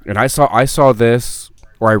 and I saw this,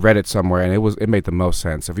 or I read it somewhere, and it made the most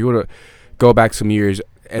sense. If you were to go back some years,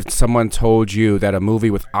 if someone told you that a movie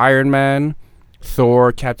with Iron Man,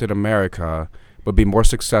 Thor, Captain America would be more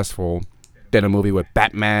successful than a movie with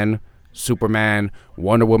Batman, Superman,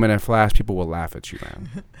 Wonder Woman, and Flash, people will laugh at you,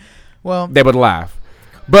 man. Well, they would laugh.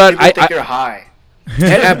 But people think you're high.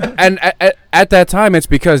 and at that time, it's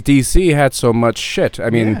because DC had so much shit. I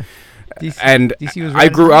mean, DC was I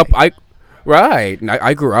grew up. I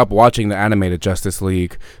grew up watching the animated Justice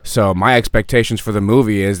League, so my expectations for the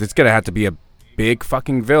movie is it's gonna have to be a big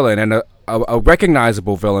fucking villain and a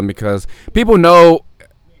recognizable villain, because people know.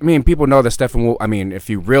 I mean, people know that Steppenwolf. I mean, if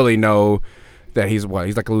you really know that he's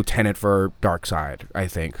like a lieutenant for Darkseid, I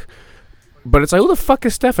think. But it's like, who the fuck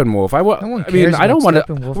is Steppenwolf? I don't want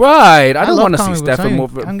to. Right, I don't want to see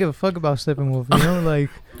Steppenwolf. I don't give a fuck about Steppenwolf. You know, like.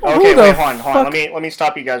 Okay, wait, hold on. Let me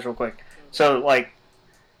stop you guys real quick. So, like,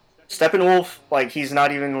 Steppenwolf, like, he's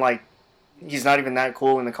not even that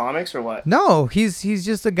cool in the comics, or what? No, he's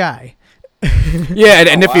just a guy. Yeah,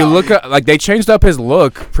 and if you look at, like, they changed up his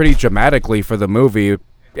look pretty dramatically for the movie,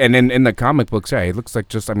 and in the comic books, yeah, he looks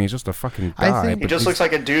like he's just a fucking guy. He just looks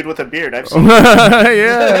like a dude with a beard. I've seen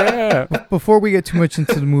yeah. Before we get too much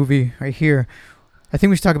into the movie right here, I think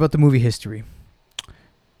we should talk about the movie history.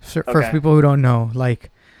 For people who don't know, like,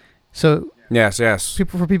 so yes.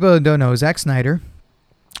 For people who don't know, Zack Snyder,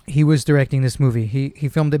 he was directing this movie. He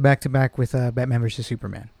filmed it back to back with Batman vs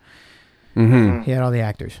Superman. Mm-hmm. He had all the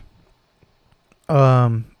actors.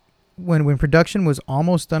 When production was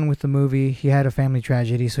almost done with the movie, he had a family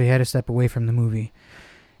tragedy, so he had to step away from the movie.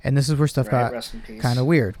 And this is where stuff got kind of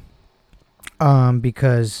weird.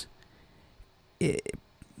 Because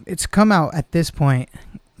it's come out at this point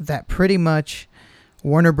that pretty much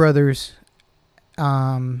Warner Brothers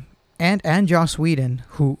and Joss Whedon,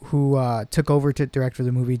 who took over to direct for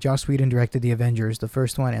the movie. Joss Whedon directed the Avengers, the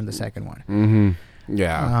first one and the second one. Mm-hmm.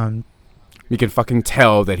 Yeah. You can fucking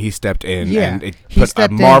tell that he stepped in and it put a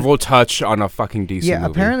Marvel touch on a fucking DC movie. Yeah,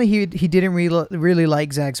 apparently he didn't really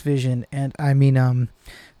like Zack's vision. And I mean,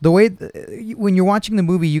 the way when you're watching the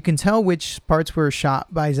movie, you can tell which parts were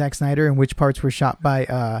shot by Zack Snyder and which parts were shot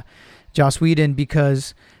by Joss Whedon,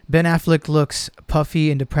 because Ben Affleck looks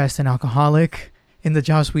puffy and depressed and alcoholic in the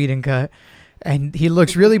Joss Whedon cut, and he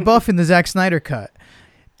looks really buff in the Zack Snyder cut.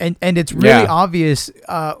 And it's really obvious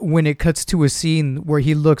when it cuts to a scene where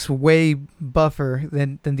he looks way buffer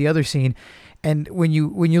than the other scene. And when you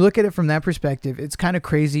look at it from that perspective, it's kind of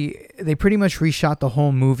crazy. They pretty much reshot the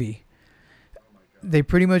whole movie.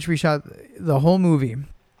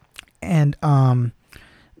 And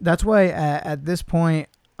that's why at this point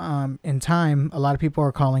in time, a lot of people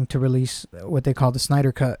are calling to release what they call the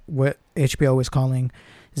Snyder Cut, what HBO is calling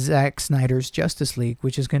Zack Snyder's Justice League,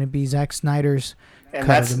 which is going to be Zack Snyder's and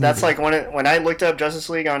cut that's like when I looked up Justice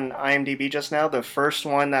League on IMDb just now, the first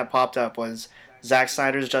one that popped up was Zack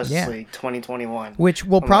Snyder's Justice Yeah. League 2021. Which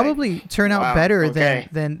will I'm probably like, turn out wow, better okay.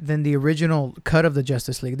 than the original cut of the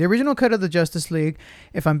Justice League. The original cut of the Justice League,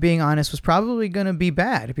 if I'm being honest, was probably going to be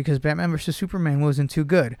bad because Batman vs Superman wasn't too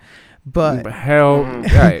good. But Hell,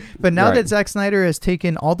 right. but now right. that Zack Snyder has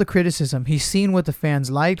taken all the criticism, he's seen what the fans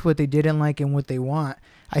liked, what they didn't like, and what they want.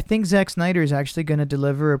 I think Zack Snyder is actually going to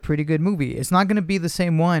deliver a pretty good movie. It's not going to be the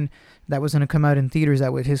same one that was going to come out in theaters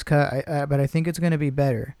that with his cut, but I think it's going to be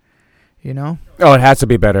better. You know? Oh, it has to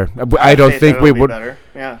be better. I don't think we would. Better.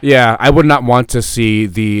 Yeah. Yeah, I would not want to see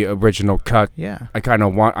the original cut. Yeah.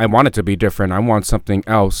 I want it to be different. I want something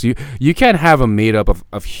else. You can't have a meetup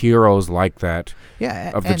of heroes like that.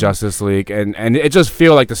 Yeah. Of the Justice League, and it just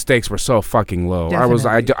feel like the stakes were so fucking low.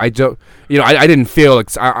 Definitely. I didn't feel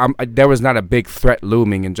like there was not a big threat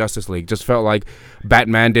looming in Justice League. Just felt like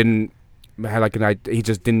Batman he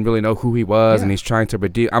just didn't really know who he was, and he's trying to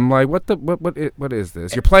redeem. I'm like, what is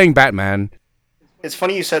this? You're playing Batman. It's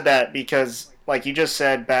funny you said that because, like you just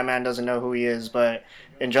said, Batman doesn't know who he is, but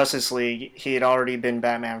in Justice League, he had already been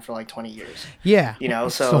Batman for like 20 years. Yeah. You know,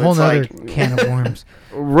 so it's a whole it's other like, can of worms.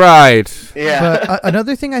 Right. yeah. But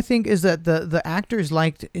another thing I think is that the actors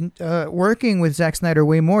liked working with Zack Snyder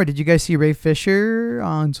way more. Did you guys see Ray Fisher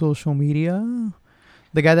on social media?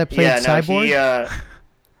 The guy that played Cyborg?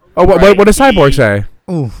 What does Cyborg say?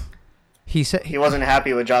 Ooh. He said he wasn't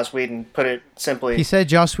happy with Joss Whedon, put it simply. He said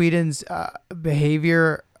Joss Whedon's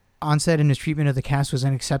behavior on set and his treatment of the cast was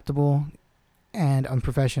unacceptable and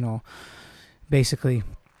unprofessional, basically.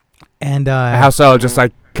 And how so? Just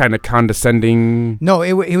like kind of condescending. No,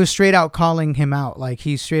 it was straight out calling him out. Like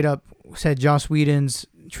he straight up said Joss Whedon's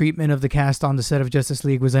treatment of the cast on the set of Justice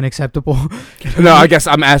League was unacceptable. No, I guess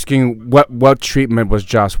I'm asking what treatment was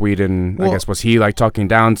Joss Whedon? Well, I guess was he like talking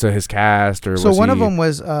down to his cast, or so was one he... of them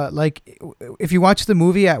was like if you watch the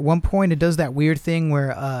movie, at one point it does that weird thing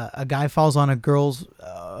where a guy falls on a girl's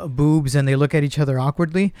boobs and they look at each other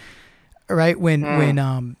awkwardly, right? When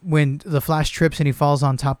the Flash trips and he falls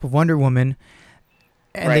on top of Wonder Woman.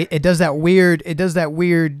 And it does that weird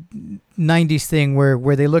 90s thing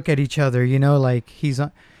where they look at each other, you know, like he's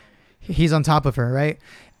on top of her, right?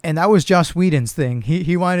 And that was Joss Whedon's thing.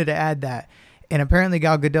 He wanted to add that. And apparently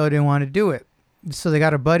Gal Gadot didn't want to do it. So they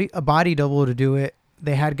got a body double to do it.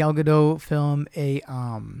 They had Gal Gadot film a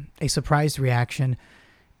surprise reaction,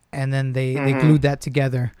 and then they glued that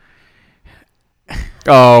together.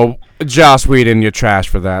 Oh, Joss Whedon, you're trash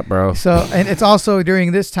for that, bro. So, and it's also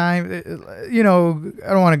during this time, you know, I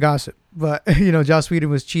don't want to gossip, but, you know, Joss Whedon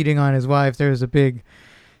was cheating on his wife. There was a big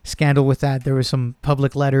scandal with that. There was some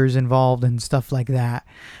public letters involved and stuff like that.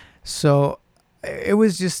 So it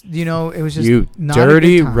was just, you know, it was just you not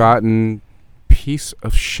dirty, a good time. rotten piece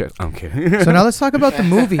of shit. I'm kidding. So now let's talk about the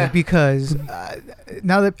movie, because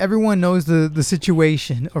now that everyone knows the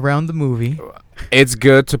situation around the movie, it's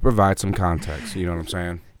good to provide some context. You know what I'm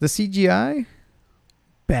saying? the CGI,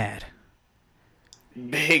 bad.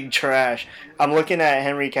 Big trash. I'm looking at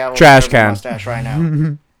Henry Cavill's Trash can. mustache right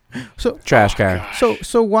now. So Trash can. gosh.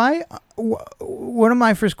 So why? One of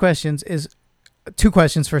my first questions is two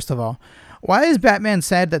questions. First of all, why is Batman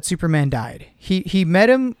sad that Superman died? He met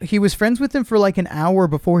him. He was friends with him for like an hour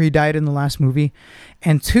before he died in the last movie.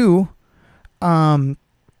 And two, why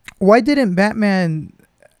didn't Batman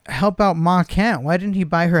help out Ma Kent? Why didn't he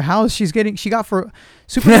buy her house?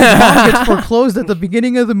 Superman's mom gets foreclosed at the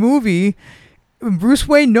beginning of the movie. Bruce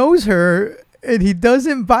Wayne knows her, and he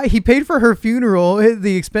doesn't buy. He paid for her funeral,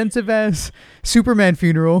 the expensive ass Superman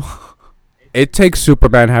funeral. It takes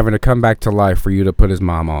Superman having to come back to life for you to put his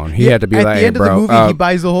mom on. He had to be at like, the hey, end bro. of the movie, he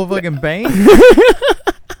buys the whole fucking bank.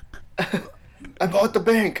 I bought the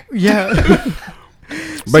bank. Yeah.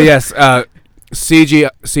 But yes,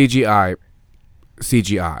 CGI.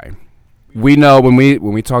 We know when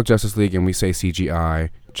we talk Justice League and we say CGI,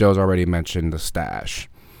 Joe's already mentioned the stash.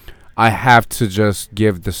 I have to just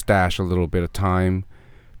give the stash a little bit of time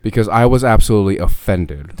because I was absolutely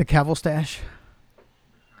offended. The Cavill stash.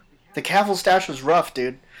 The Cavill stash was rough,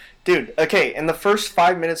 dude. Dude, okay, in the first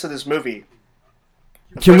 5 minutes of this movie.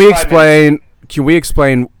 Can we explain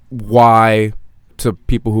why, to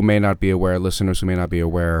people who may not be aware, listeners who may not be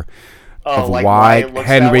aware, of why it looks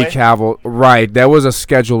Henry that way? Cavill? Right, there was a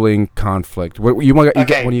scheduling conflict. What do you guys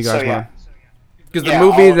so want? Because Yeah, the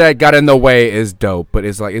movie that got in the way is dope, but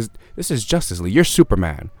it's like, this is Justice League. You're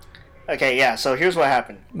Superman. Okay, yeah, so here's what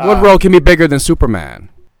happened. What role can be bigger than Superman?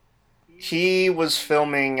 He was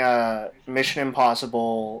filming Mission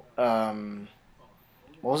Impossible. What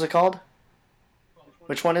was it called?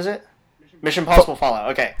 Which one is it? Mission Impossible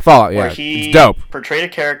Fallout. Okay. Fallout, Where yeah. he It's dope. portrayed a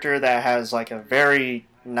character that has like a very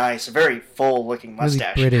nice, very full looking Really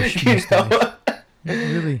mustache. British You know? mustache.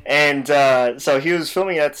 Really? And so he was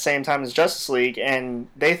filming it at the same time as Justice League, and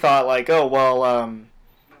they thought like, oh well,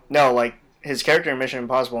 no, like his character in Mission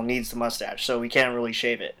Impossible needs the mustache, so we can't really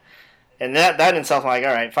shave it. And that in itself, I'm like,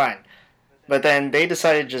 all right, fine. But then they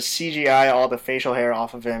decided to just CGI all the facial hair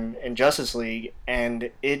off of him in Justice League, and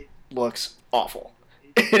it looks awful.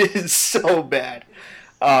 It is so bad.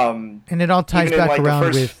 And it all ties even in, back like, the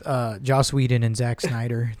around first- with Joss Whedon and Zack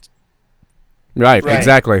Snyder. Right. Right.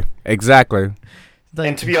 Exactly. Like,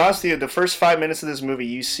 And to be honest with you, the first 5 minutes of this movie,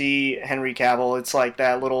 you see Henry Cavill. It's like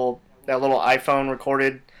that little iPhone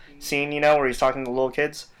recorded scene, where he's talking to little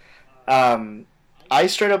kids. I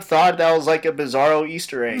straight up thought that was like a Bizarro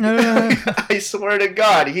Easter egg. I swear to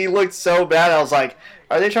God, he looked so bad. I was like,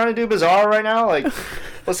 are they trying to do Bizarro right now? Like,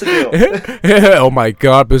 what's the deal? Oh my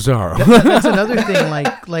God, Bizarro. that's another thing.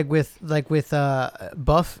 Like with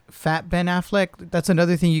buff fat Ben Affleck. That's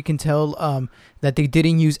another thing you can tell that they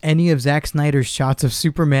didn't use any of Zack Snyder's shots of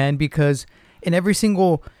Superman, because in every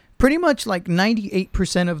single, pretty much like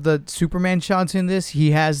 98% of the Superman shots in this,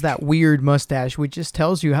 he has that weird mustache, which just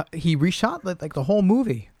tells you how he reshot like the whole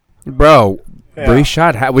movie. Bro, Yeah.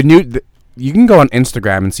 reshot. When you can go on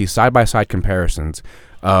Instagram and see side by side comparisons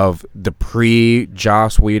of the pre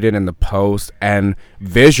Joss Whedon and the post, and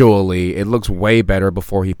visually it looks way better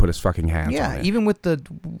before he put his fucking hands on Yeah, it. even with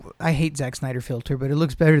I hate Zack Snyder filter, but it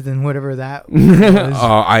looks better than whatever that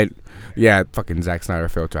Oh, was. fucking Zack Snyder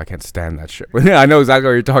filter. I can't stand that shit. I know exactly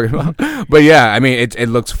what you're talking about. But yeah, I mean, it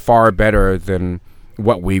looks far better than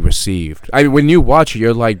what we received. I mean, when you watch it,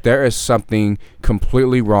 you're like, there is something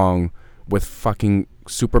completely wrong with fucking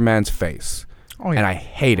Superman's face. Oh, yeah. And I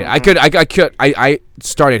hate it. I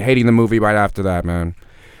started hating the movie right after that, man.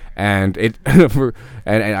 And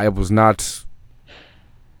and I was not.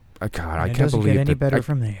 God, And I it can't doesn't believe get any that. better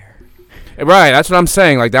from there. Right, that's what I'm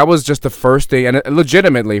saying. Like, that was just the first thing, and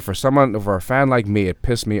legitimately for a fan like me, it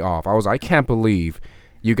pissed me off. I can't believe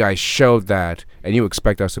you guys showed that, and you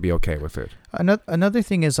expect us to be okay with it. Another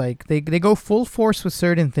thing is, like, they go full force with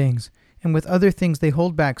certain things, and with other things they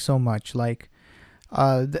hold back so much. Like,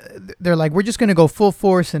 they're like, we're just gonna go full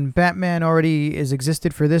force, and Batman already has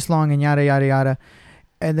existed for this long, and yada yada yada.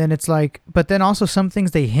 And then it's like, but then also some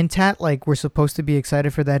things they hint at, like we're supposed to be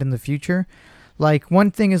excited for that in the future. Like,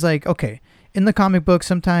 one thing is like, okay, in the comic book,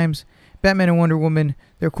 sometimes Batman and Wonder Woman,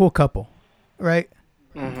 they're a cool couple, right?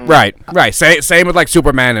 Mm-hmm. Right. Same with like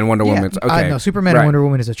Superman and Wonder Woman. Okay. No, Superman Right. and Wonder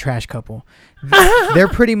Woman is a trash couple. They're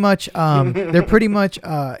pretty much,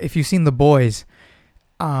 if you've seen The Boys,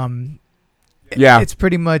 Yeah. it's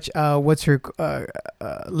pretty much what's her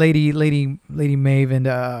Lady Maeve and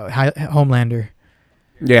Homelander.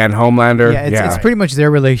 Yeah, and Homelander. Yeah, it's pretty much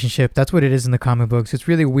their relationship. That's what it is in the comic books. It's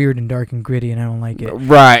really weird and dark and gritty, and I don't like it.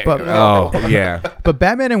 Right. But- yeah. But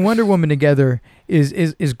Batman and Wonder Woman together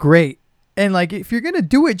is great. And like, if you're gonna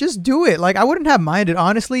do it, just do it. Like, I wouldn't have minded,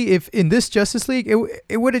 honestly, if in this Justice League,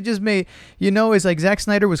 it would have just made, it's like Zack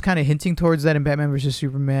Snyder was kind of hinting towards that in Batman vs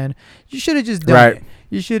Superman. You should have just done Right. it.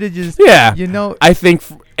 You should have just, Yeah. I think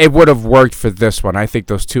it would have worked for this one. I think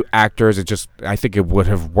those two actors, I think it would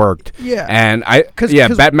have worked. yeah. And 'Cause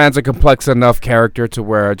Batman's a complex enough character to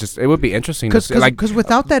where it would be interesting to see. Like, Because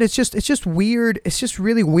without that, it's just weird. It's just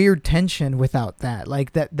really weird tension without that.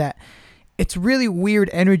 Like that it's really weird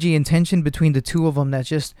energy and tension between the two of them that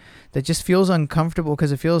just feels uncomfortable,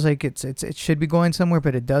 because it feels like it should be going somewhere,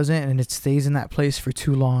 but it doesn't, and it stays in that place for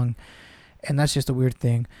too long, and that's just a weird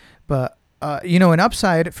thing. But an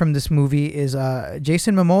upside from this movie is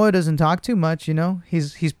Jason Momoa doesn't talk too much.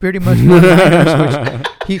 He's pretty much one-liners,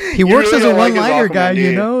 which he works really as a don't like his one-liner Aquaman, guy. do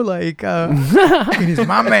you? Like and he's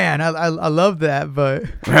my man. I love that, but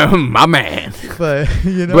my man.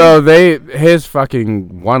 Bro, his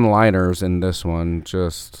fucking one-liners in this one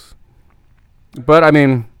just. But I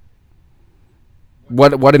mean,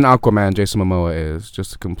 what an Aquaman Jason Momoa is,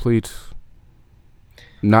 just a complete.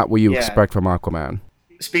 Not what you Yeah. expect from Aquaman.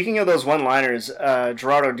 Speaking of those one-liners,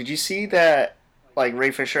 Gerardo, did you see that? Like,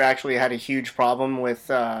 Ray Fisher actually had a huge problem with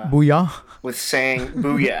booyah. with saying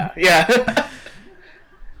 "booyah." Yeah,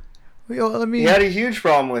 I mean, he had a huge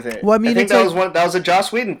problem with it. Well, I mean, think it's that like- was a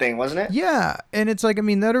Joss Whedon thing, wasn't it? yeah, and it's like, I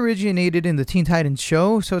mean, that originated in the Teen Titans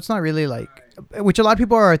show, so it's not really like, which a lot of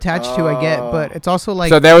people are attached to, I get, but it's also like,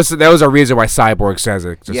 So there was a reason why Cyborg says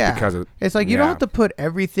it, just Yeah. because of. it's like you don't have to put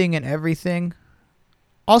everything in everything.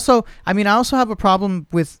 Also, I mean, I also have a problem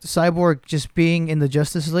with Cyborg just being in the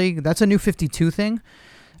Justice League. That's a New 52 thing.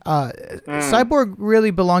 Cyborg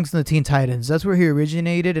really belongs in the Teen Titans. That's where he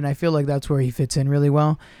originated, and I feel like that's where he fits in really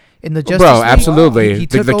well. In the Justice League, Absolutely. he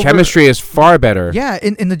The took over- chemistry is far better. Yeah,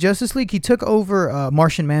 in the Justice League, he took over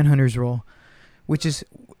Martian Manhunter's role, which is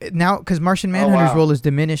now because Martian Manhunter's wow. role is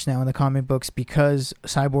diminished now in the comic books because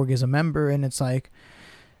Cyborg is a member, and it's like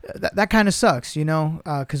that kind of sucks, you know,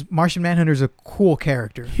 because Martian Manhunter's a cool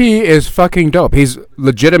character. He is fucking dope. He's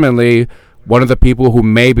legitimately one of the people who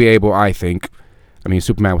may be able, I think. I mean,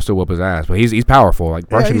 Superman will still whoop his ass, but he's powerful.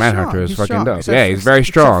 Like Martian Manhunter is fucking dope. Yeah, he's very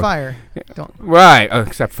strong. Except fire. Right,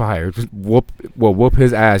 except fire. Just whoop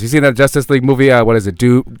his ass. You seen that Justice League movie? What is it?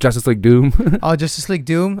 Justice League Doom. Oh, Justice League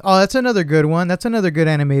Doom. Oh, that's another good one. That's another good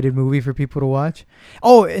animated movie for people to watch.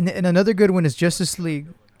 Oh, and another good one is Justice League.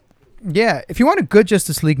 Yeah, if you want a good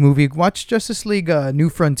Justice League movie, watch Justice League New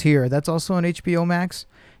Frontier. That's also on HBO Max.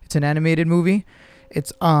 It's an animated movie.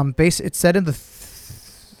 It's it's set in the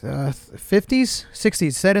 50s,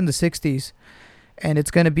 60s, set in the 60s, and it's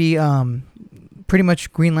going to be pretty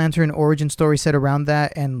much Green Lantern origin story set around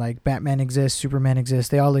that, and like Batman exists, Superman exists,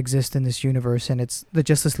 they all exist in this universe, and it's the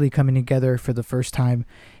Justice League coming together for the first time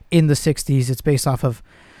in the 60s. It's based off of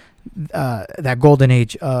that golden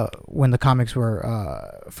age when the comics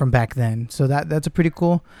were from back then, so that's a pretty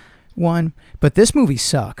cool one. But this movie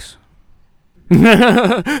sucks.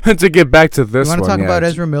 To get back to this one, you want to talk about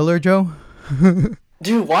Ezra Miller, Joe?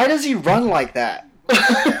 Dude, why does he run like that?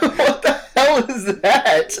 What the hell is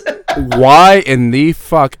that? Why in the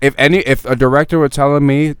fuck? If a director were telling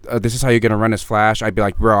me this is how you're gonna run as Flash, I'd be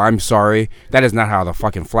like, bro, I'm sorry, that is not how the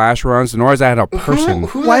fucking Flash runs, nor is that how a person.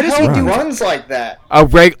 Why does he runs like that?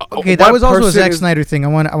 Okay, that was also a Zack Snyder thing. I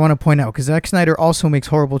want to point out because Zack Snyder also makes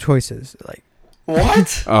horrible choices. Like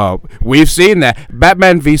what? We've seen that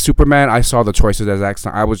Batman v Superman. I saw the choices as Zack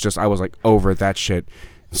Snyder. I was like over that shit.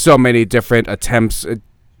 So many different attempts,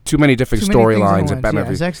 too many different storylines at Batman.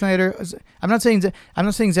 Yeah, Zack Snyder. I'm not saying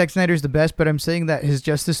Zack Snyder is the best, but I'm saying that his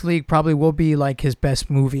Justice League probably will be like his best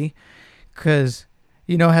movie, because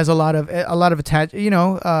has a lot of attach.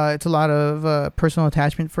 It's a lot of personal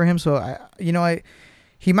attachment for him. So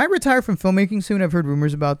he might retire from filmmaking soon. I've heard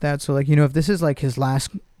rumors about that. So if this is like his last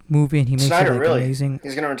movie and he makes Snyder, it like really? amazing,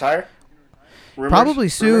 he's gonna retire. Probably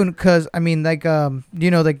soon, because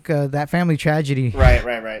that family tragedy. Right. I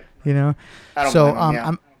don't blame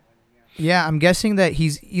him, yeah. I'm guessing that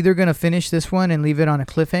he's either gonna finish this one and leave it on a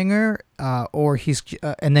cliffhanger, or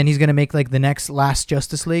and then he's gonna make like the last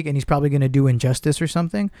Justice League, and he's probably gonna do Injustice or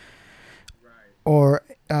something. Or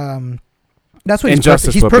that's what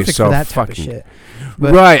Injustice he's perfect so for that type of shit.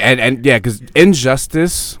 But, right, and yeah, because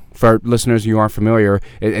Injustice, for listeners who aren't familiar,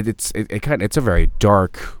 it's a very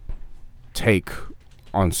dark take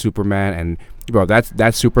on Superman, and bro,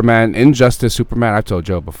 that's Superman. Injustice Superman, I've told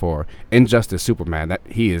Joe before, Injustice Superman, that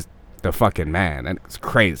he is the fucking man, and it's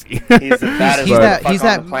crazy. He's the baddest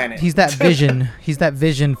on the planet. He's that vision. He's that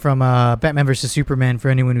vision from Batman vs Superman, for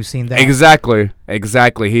anyone who's seen that. Exactly.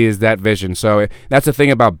 He is that vision. So that's the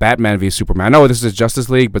thing about Batman v Superman. I know this is Justice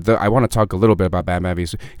League, but I want to talk a little bit about Batman v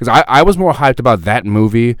Superman, because I was more hyped about that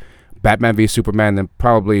movie, Batman v Superman, than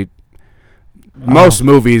probably most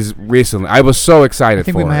movies recently. I was so excited for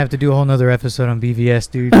it. I think we might have to do a whole nother episode on BVS,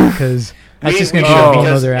 dude, because that's just going to be a whole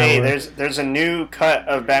nother hour. There's a new cut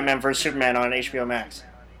of Batman vs. Superman on HBO Max.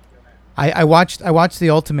 I watched the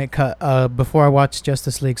Ultimate cut before I watched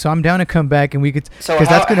Justice League, so I'm down to come back and we could. So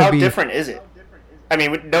how different is it? I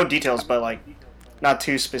mean, no details, but like not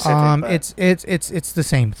too specific. It's the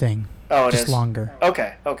same thing. Oh, it just is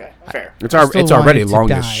Okay. Okay, fair. It's already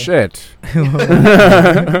long as shit.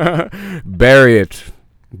 Bury it.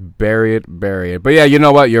 But yeah, you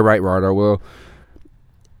know what? You're right, Rado.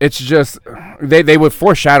 It's just they were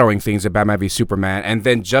foreshadowing things in Batman v Superman, and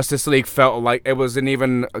then Justice League felt like it wasn't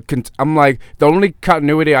even. I'm like, the only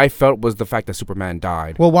continuity I felt was the fact that Superman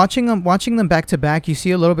died. Well, watching them back to back, you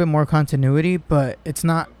see a little bit more continuity, but it's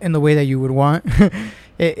not in the way that you would want.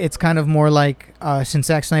 It's kind of more like since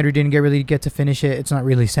Zack Snyder didn't really get to finish it, it's not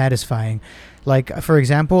really satisfying. Like, for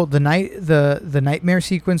example, the nightmare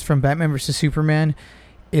sequence from Batman vs Superman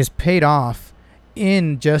is paid off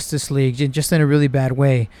in Justice League, just in a really bad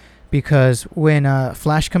way, because when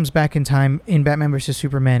Flash comes back in time in Batman vs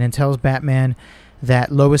Superman and tells Batman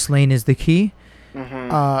that Lois Lane is the key,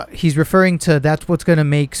 he's referring to that's what's going to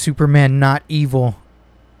make Superman not evil,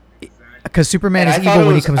 because Superman is evil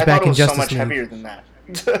when he comes back in Justice League. So much heavier than that.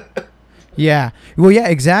 Yeah. Well, yeah,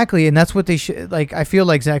 exactly. And that's what they should, like, I feel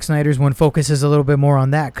like Zack Snyder's one focuses a little bit more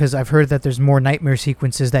on that, because I've heard that there's more nightmare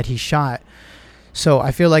sequences that he shot. So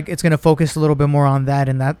I feel like it's going to focus a little bit more on that,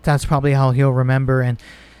 and that's probably how he'll remember. And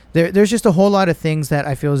there's just a whole lot of things that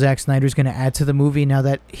I feel Zack Snyder's going to add to the movie now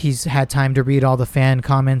that he's had time to read all the fan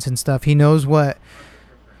comments and stuff. He knows what,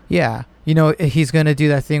 he's going to do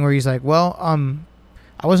that thing where he's like, well,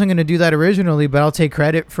 I wasn't going to do that originally, but I'll take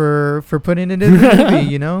credit for putting it in the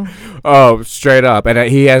movie, Oh, straight up. And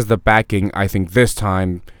he has the backing, I think, this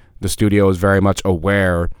time, the studio is very much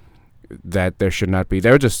aware that there should not be.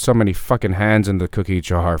 There are just so many fucking hands in the cookie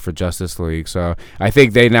jar for Justice League. So I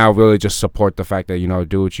think they now really just support the fact that,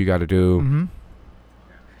 do what you got to do. Mm-hmm.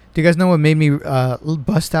 Do you guys know what made me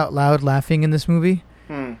bust out loud laughing in this movie?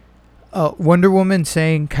 Wonder Woman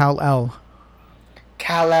saying Kal-El.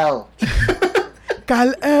 Kal-El.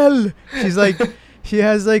 Kal-El. She's like, she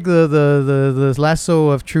has like the lasso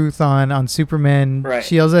of truth on Superman. Right.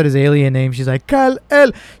 She yells out his alien name. She's like,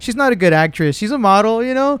 Kal-El. She's not a good actress. She's a model,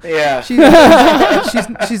 Yeah.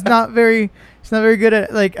 She's not very good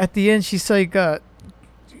at, like, at the end. She's like,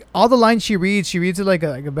 all the lines she reads it like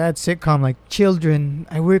a bad sitcom, like, children.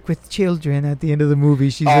 I work with children. At the end of the movie,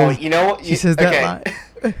 she says, she says that line.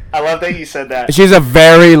 I love that you said that. She's a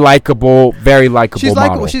very likable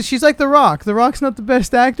model. She's like The Rock. The Rock's not the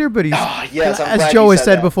best actor, but he's yes, as Joe has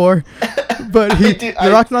said before. But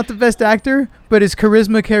The Rock's not the best actor, but his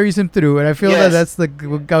charisma carries him through, and I feel that's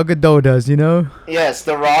what Gal Gadot does. Yes,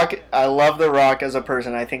 The Rock. I love The Rock as a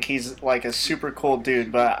person. I think he's like a super cool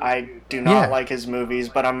dude, but I do not like his movies.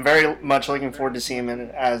 But I'm very much looking forward to seeing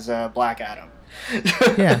him as Black Adam.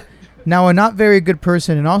 Yeah. Now, a not very good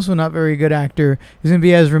person and also not very good actor is going to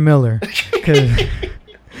be Ezra Miller.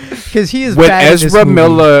 Because he is With bad Ezra in this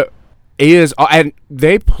Miller is... and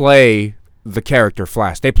they play the character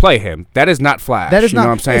Flash. They play him. That is not Flash. That is you know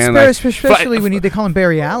what I'm saying? Especially when they call him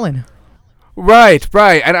Barry Allen. Right.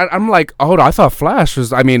 And I'm like, hold on, I thought Flash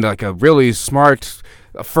was, like a really smart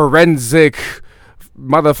forensic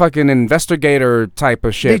motherfucking investigator type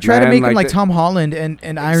of shit. They try to make him like Tom Holland and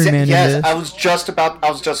Iron Man. Yes, in this. I was just about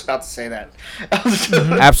to say that.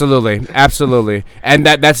 Absolutely. And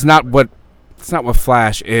that's not what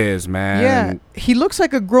Flash is, man. Yeah, he looks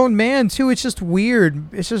like a grown man too. It's just weird.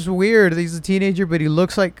 He's a teenager, but he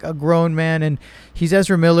looks like a grown man, and he's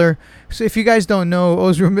Ezra Miller. So if you guys don't know,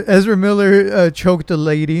 Ezra Miller choked a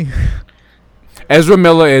lady. Ezra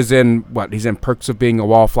Miller is in what? He's in Perks of Being a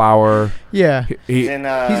Wallflower. Yeah, he's in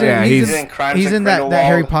that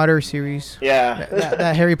Harry Potter series. Yeah,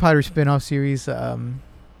 that Harry Potter spin-off series.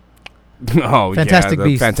 Fantastic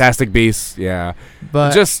Beasts. Fantastic Beasts. Yeah,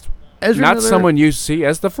 but just Ezra not Miller, someone you see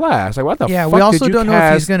as the Flash. Like, what the fuck? Yeah, we also don't know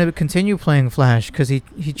if he's going to continue playing Flash because he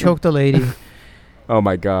choked a lady. Oh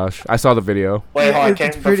my gosh, I saw the video. Wait, hold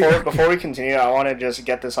on. Before we continue, I want to just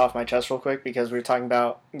get this off my chest real quick because we were talking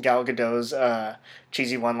about Gal Gadot's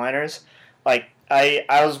cheesy one-liners. Like, I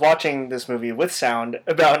was watching this movie with sound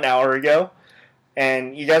about an hour ago,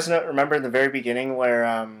 and you guys remember in the very beginning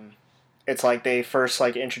where it's like they first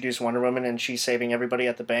like introduce Wonder Woman and she's saving everybody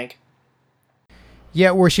at the bank.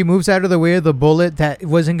 Yeah, where she moves out of the way of the bullet that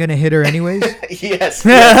wasn't going to hit her anyways. Yes.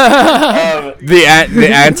 The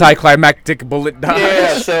anticlimactic bullet dodge.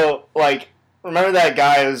 Yeah, so, like, remember that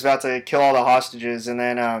guy who was about to kill all the hostages, and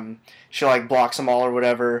then she, like, blocks them all or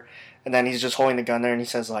whatever, and then he's just holding the gun there, and he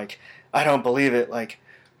says, like, I don't believe it, like,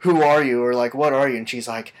 who are you, or, like, what are you? And she's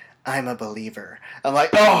like, I'm a believer. I'm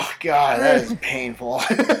like, oh, God, that is painful.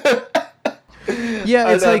 Yeah,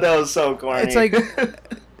 I thought that was so corny.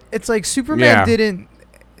 It's like Superman didn't.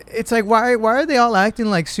 It's like why are they all acting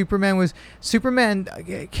like Superman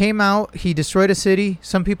came out, he destroyed a city.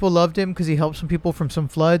 Some people loved him because he helped some people from some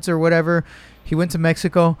floods or whatever. He went to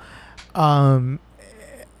Mexico, and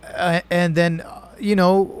then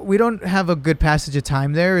we don't have a good passage of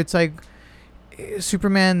time there. It's like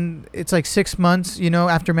Superman. It's like 6 months.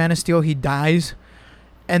 After Man of Steel, he dies,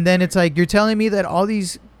 and then it's like you're telling me that all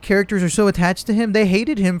these characters are so attached to him. They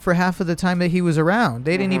hated him for half of the time that he was around.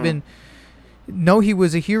 They didn't even know he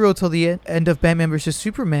was a hero till the end of Batman vs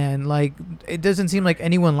Superman. Like, it doesn't seem like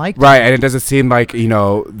anyone liked him. Right, and it doesn't seem like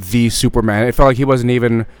the Superman. It felt like he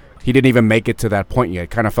didn't even make it to that point yet.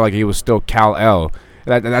 Kind of felt like he was still Kal-El.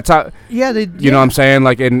 That's how. Yeah, you know what I'm saying?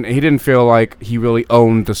 Like, and he didn't feel like he really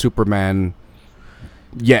owned the Superman.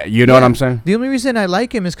 Yeah, you know what I'm saying? The only reason I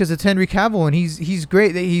like him is because it's Henry Cavill, and he's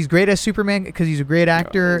great. He's great as Superman because he's a great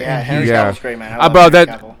actor. Henry Cavill's great, man.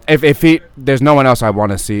 There's no one else I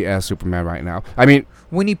want to see as Superman right now. I mean,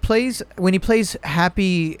 when he plays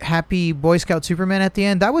happy Boy Scout Superman at the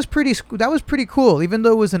end, that was pretty cool. Even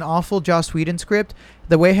though it was an awful Joss Whedon script,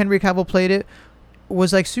 the way Henry Cavill played it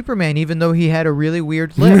was like Superman, even though he had a really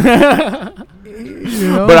weird lip. But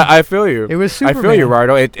I feel you. It was Superman. I feel you,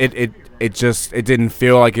 Rido. It didn't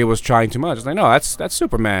feel like it was trying too much. It's like, no, that's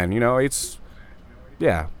Superman. It's,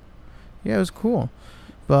 yeah. Yeah, it was cool.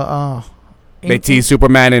 But They tease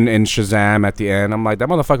Superman in Shazam at the end. I'm like, that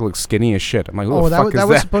motherfucker looks skinny as shit. I'm like, who the fuck is that? That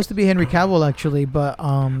was supposed to be Henry Cavill actually, but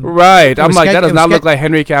right. I'm like, that does not look like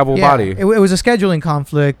Henry Cavill body. It was a scheduling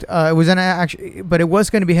conflict. It was but it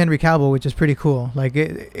was going to be Henry Cavill, which is pretty cool. Like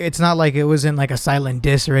it's not like it wasn't like a silent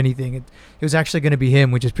diss or anything. It was actually going to be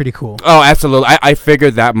him, which is pretty cool. Oh, absolutely. I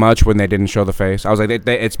figured that much when they didn't show the face. I was like,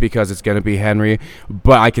 it's because it's going to be Henry,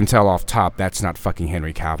 but I can tell off top that's not fucking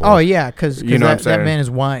Henry Cavill. Oh yeah, because that man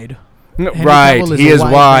is wide. Right, he is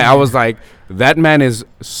wide. I was like, that man is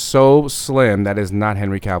so slim. That is not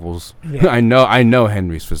Henry Cavill's. Yeah. I know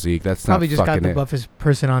Henry's physique. That's probably not just got the it. buffest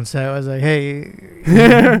person on set. I was like, hey,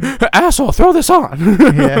 asshole, throw this on.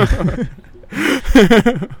 Yeah.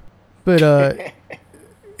 But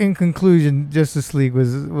in conclusion, Justice League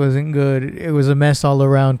wasn't good. It was a mess all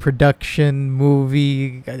around. Production,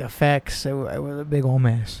 movie, effects. It was a big old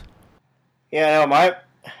mess. Yeah, no, my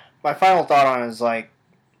final thought on it is like,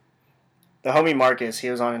 the homie Marcus, he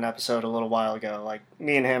was on an episode a little while ago. Like,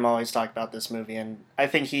 me and him always talk about this movie, and I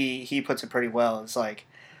think he puts it pretty well. It's like,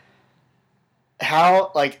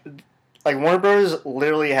 how, like Warner Bros.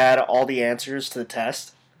 Literally had all the answers to the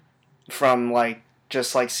test from, like,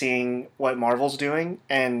 just, like, seeing what Marvel's doing,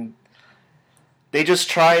 and they just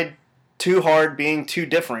tried too hard being too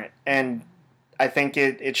different, and I think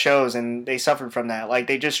it shows, and they suffered from that. Like,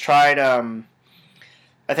 they just tried,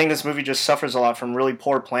 I think this movie just suffers a lot from really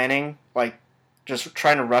poor planning, like just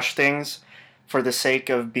trying to rush things for the sake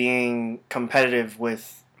of being competitive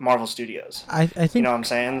with Marvel Studios. I think, you know what I'm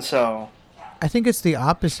saying? So I think it's the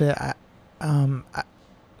opposite.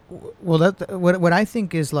 What I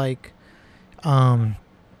think is like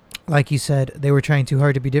you said, they were trying too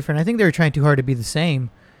hard to be different. I think they were trying too hard to be the same.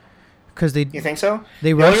 You think so?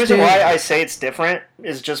 The only reason why I say it's different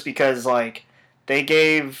is just because like they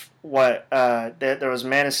gave there was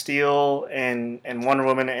Man of Steel and Wonder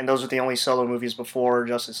Woman, and those were the only solo movies before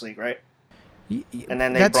Justice League, right? And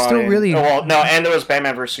then they brought in... and there was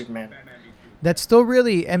Batman vs. Superman. That's still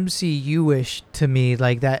really MCU-ish to me,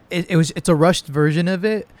 like that. It's a rushed version of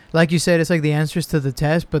it. Like you said, it's like the answers to the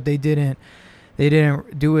test, but they didn't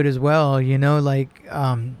do it as well, you know, like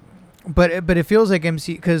but it feels like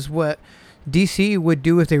MCU, because what DC would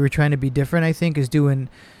do if they were trying to be different, I think, is doing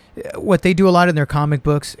what they do a lot in their comic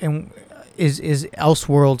books, and is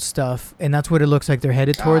Elseworld stuff, and that's what it looks like they're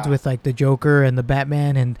headed towards with like the Joker and the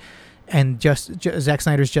Batman and Zack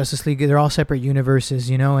Snyder's Justice League. They're all separate universes,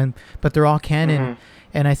 you know, but they're all canon. Mm-hmm.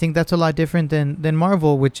 And I think that's a lot different than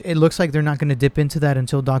Marvel, which it looks like they're not going to dip into that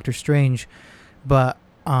until Doctor Strange, but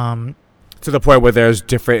to the point where there's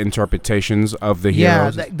different interpretations of the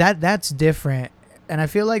heroes. Yeah, that's different, and I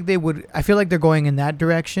feel like they're going in that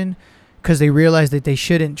direction, because they realize that they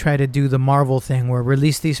shouldn't try to do the Marvel thing where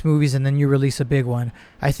release these movies and then you release a big one.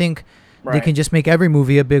 I think they can just make every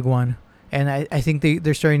movie a big one. And I think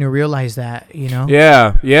they're starting to realize that, you know?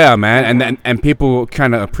 Yeah, man. And people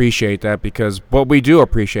kind of appreciate that, because what we do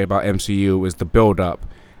appreciate about MCU is the build-up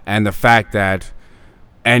and the fact that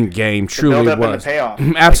Endgame truly was. And the payoff.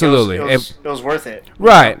 Absolutely. Like it was worth it.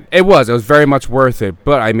 Right. It was very much worth it.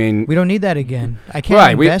 But, I mean... We don't need that again. I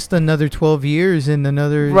can't invest another 12 years in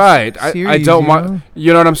another series, I don't want...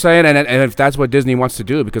 You know what I'm saying? And if that's what Disney wants to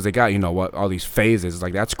do, because they got, you know, all these phases,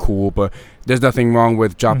 like, that's cool, but there's nothing wrong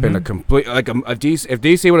with dropping a complete... Like, a DC... If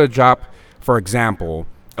DC would have dropped, for example,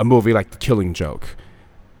 a movie like The Killing Joke,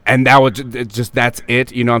 and that would that's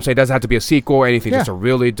it, you know what I'm saying? It doesn't have to be a sequel or anything, just a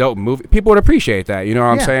really dope movie. People would appreciate that, you know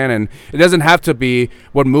what I'm saying? And it doesn't have to be...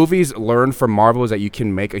 What movies learn from Marvel is that you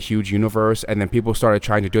can make a huge universe, and then people started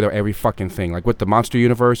trying to do that every fucking thing. Like with the monster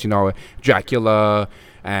universe, you know, Dracula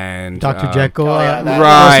and... Dr. Jekyll.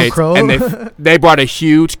 Right. And they brought a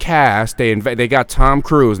huge cast. They got Tom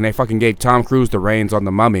Cruise, and they fucking gave Tom Cruise the reins on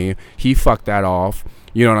The Mummy. He fucked that off.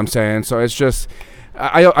 You know what I'm saying? So it's just...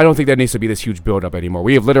 I don't think there needs to be this huge build-up anymore.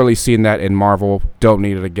 We have literally seen that in Marvel. Don't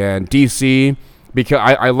need it again. DC, because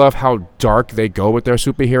I love how dark they go with their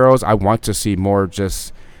superheroes. I want to see more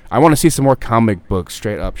I want to see some more comic book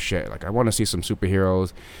straight-up shit. Like, I want to see some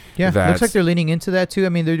superheroes. Yeah, looks like they're leaning into that, too. I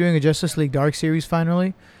mean, they're doing a Justice League Dark series,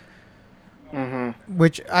 finally. Mm-hmm.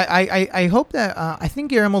 Which I hope that... I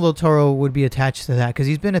think Guillermo del Toro would be attached to that, because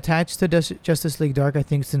he's been attached to Justice League Dark, I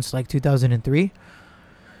think, since, like, 2003.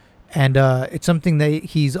 And it's something that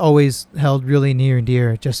he's always held really near and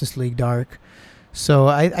dear, Justice League Dark. So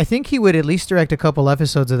I think he would at least direct a couple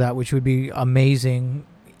episodes of that, which would be amazing,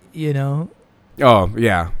 you know? Oh,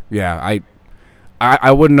 yeah.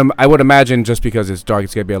 I would imagine, just because it's dark,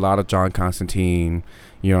 it's going to be a lot of John Constantine,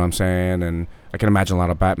 you know what I'm saying? And I can imagine a lot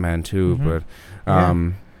of Batman, too. Mm-hmm.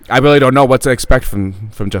 But I really don't know what to expect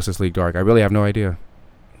from Justice League Dark. I really have no idea.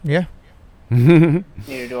 Yeah.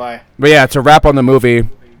 Neither do I. But yeah, to wrap on the movie,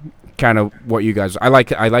 kind of what you guys. I like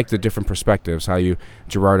the different perspectives. How you,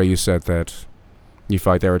 Gerardo, you said that you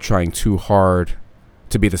felt like they were trying too hard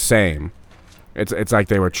to be the same. It's like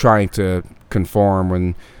they were trying to conform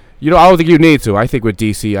when, I don't think you need to. I think with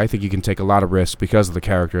DC, I think you can take a lot of risks because of the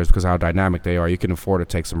characters, because of how dynamic they are. You can afford to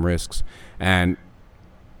take some risks, and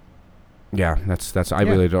that's. I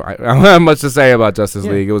really don't. I don't have much to say about Justice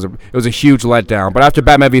League. It was a huge letdown. But after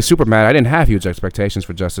Batman v Superman, I didn't have huge expectations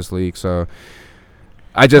for Justice League, so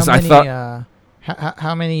I thought.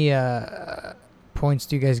 How many points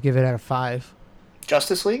do you guys give it out of 5?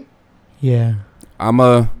 Justice League? Yeah. I'm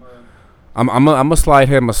a slide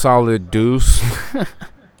him a solid deuce.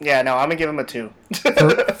 Yeah, no, I'm gonna give him a 2.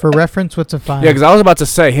 For reference, what's a 5? Yeah, because I was about to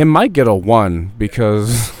say he might get a 1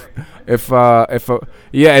 because it's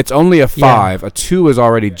only a 5. A 2 is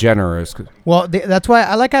already generous. Well, that's why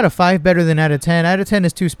I like out of 5 better than out of 10. Out of 10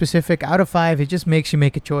 is too specific. Out of 5, it just makes you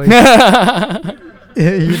make a choice.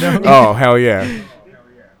 Oh, hell yeah.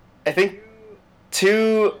 I think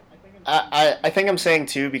 2. I think I'm saying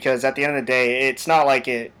 2 because at the end of the day, it's not like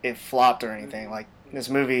it flopped or anything. Like, this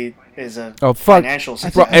movie is a financial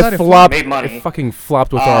success. It flopped. It made money. It fucking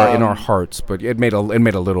flopped with in our hearts, but it made a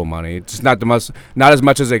little money. It's not not as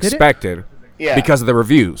much as expected. Yeah. Because of the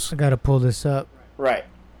reviews. I gotta pull this up. Right.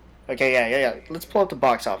 Okay. Yeah. Let's pull up the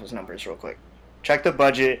box office numbers real quick. Check the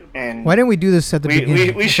budget and. Why didn't we do this at the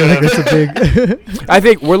beginning? We should have. I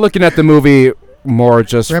think we're looking at the movie more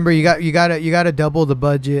just. Remember, you gotta double the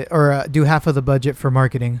budget or do half of the budget for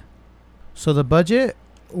marketing. So the budget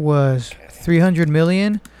was $300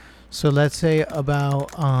 million. So let's say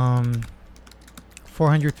about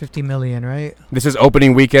 $450 million, right? This is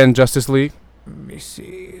opening weekend Justice League. Let me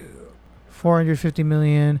see. $450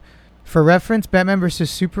 million. For reference, Batman vs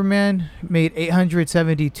Superman made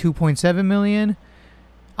 $872.7 million.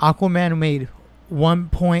 Aquaman made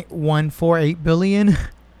 $1.148 billion.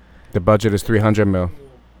 The budget is $300 million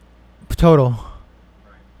total.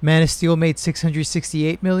 Man of Steel made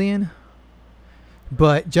 $668 million.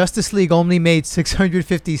 But Justice League only made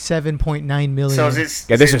 $657.9 million. So this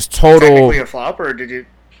is total. Technically a flop, or did it?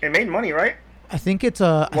 It made money, right? I think it's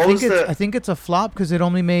a. I think it's a flop because it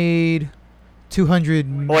only made $200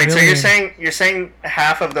 million. Wait, so you're saying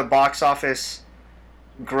half of the box office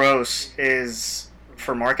gross is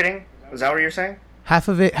for marketing? Is that what you're saying? Half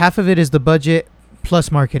of it is the budget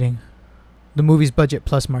plus marketing. The movie's budget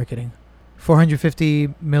plus marketing.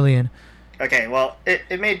 $450 million. Okay, well,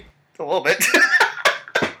 it made a little bit.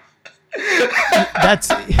 That's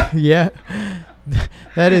that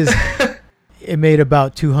is. It made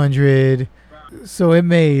about 200. So it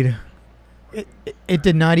made. It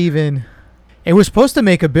did not even. It was supposed to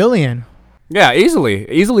make $1 billion. Yeah,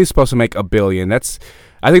 easily supposed to make $1 billion. I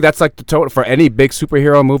think that's like the total for any big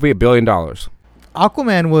superhero movie, $1 billion.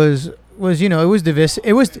 Aquaman was it was divisive.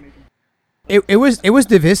 It was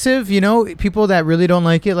divisive. People that really don't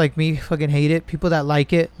like it, like me, fucking hate it. People that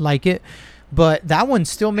like it. But that one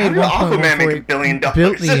still made $1.148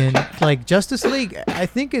 billion. Like Justice League, I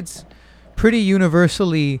think it's pretty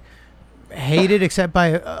universally hated, except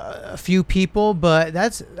by a few people. But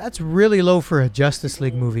that's really low for a Justice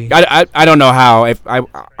League movie. I don't know how.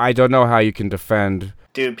 I don't know how you can defend.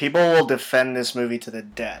 Dude, people will defend this movie to the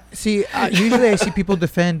death. See, usually I see people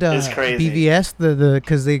defend BVS,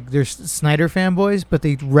 because they're Snyder fanboys, but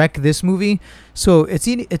they wreck this movie. So it's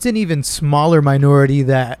an even smaller minority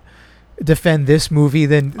that defend this movie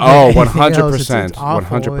than 100%.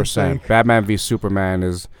 100%. Batman v Superman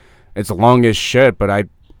it's long as shit, but I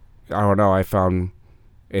don't know. I found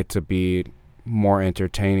it to be more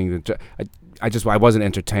entertaining than I wasn't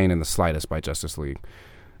entertained in the slightest by Justice League.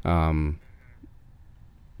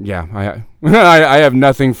 Yeah, I have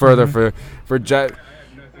nothing further for Jet.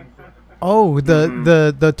 Oh,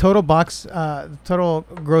 the total total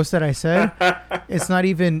gross that I said, it's not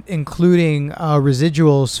even including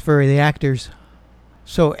residuals for the actors.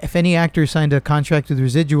 So if any actor signed a contract with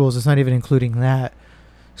residuals, it's not even including that.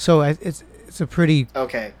 So it's a pretty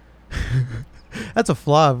okay. That's a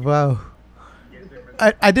flop. Wow.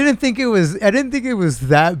 I didn't think it was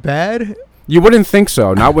that bad. You wouldn't think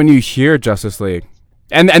so. Not when you hear Justice League.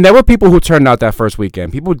 And there were people who turned out that first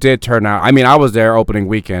weekend. People did turn out. I mean, I was there opening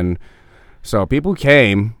weekend, so people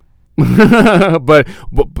came. but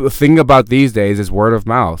the thing about these days is word of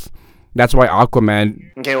mouth. That's why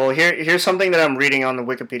Aquaman. Okay, well here's something that I'm reading on the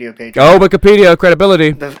Wikipedia page. Oh, Wikipedia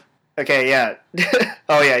credibility. Okay, yeah.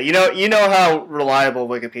 Oh yeah, you know how reliable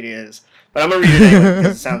Wikipedia is. But I'm gonna read it anyway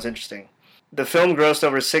because it sounds interesting. The film grossed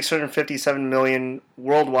over $657 million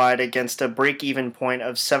worldwide against a break-even point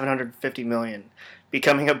of $750 million.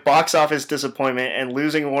 becoming a box office disappointment and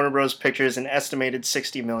losing Warner Bros. Pictures an estimated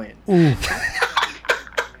 $60 million. Ooh.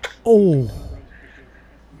 Oh.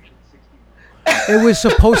 It was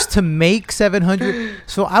supposed to make 700.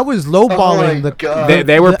 So I was lowballing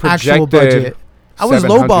They were the actual projected. budget. I was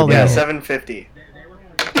lowballing Yeah, it. 750.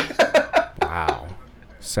 Wow.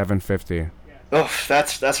 750. Oh,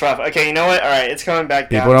 that's rough. Okay, you know what? All right, it's coming back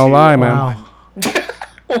down. People don't to lie, man. Wow.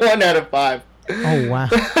 1 out of 5. Oh wow.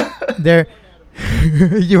 There,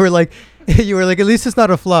 you were like, at least it's not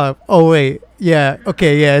a flop. Oh wait, yeah,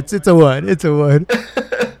 okay, yeah, it's a 1. It's a 1.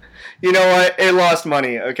 You know what? It lost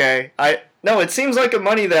money. Okay, no, it seems like a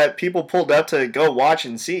money that people pulled up to go watch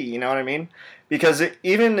and see. You know what I mean? Because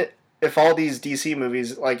even if all these DC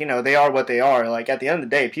movies, like, you know, they are what they are, like, at the end of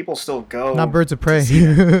the day, people still go. Not Birds of Prey.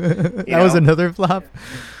 That was another flop.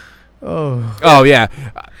 Oh. Oh yeah.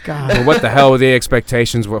 God. Well, what the hell were the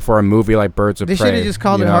expectations for a movie like Birds of They Prey? should have just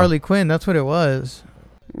called you it know? Harley Quinn. That's what it was.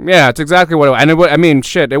 Yeah, it's exactly what. I mean,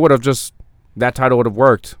 shit. It would have just that title would have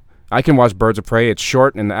worked. I can watch Birds of Prey. It's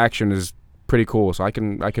short and the action is pretty cool, so I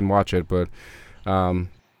can watch it. But I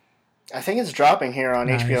think it's dropping here on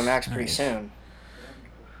Nice, HBO Max pretty nice. soon,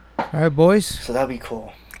 All right, boys. so that'll be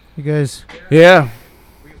cool. You guys. yeah,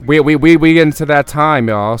 we get into that time,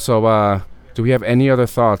 y'all. So do we have any other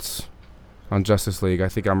thoughts on Justice League? I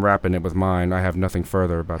think I'm wrapping it with mine. I have nothing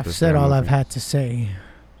further about I've this. said damn all I've movie. had to say.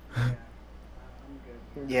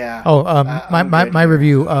 Yeah. Oh, I'm my good my here.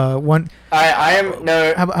 review. One. I am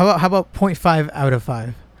no. How about 0.5 out of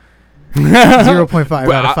 5? 0.5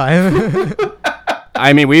 Well, out of 5.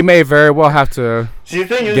 I mean, we may very well have to See, the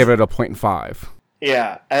thing is, give it a 0.5.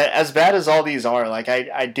 yeah, as bad as all these are, like,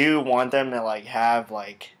 I do want them to, like, have,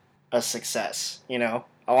 like, a success. You know,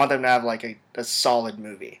 I want them to have, like, a solid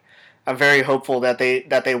movie. I'm very hopeful that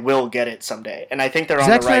they will get it someday, and I think they're on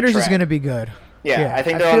Zack the right Snyder's track. is gonna be good. Yeah, I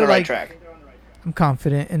think I they're on feel the right like- track. I'm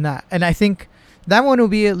confident in that, and I think that one will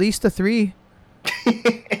be at least a 3.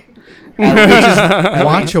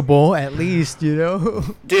 Watchable, at least, you know.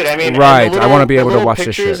 Dude, I mean, Right, and the I wanna be the able to little watch this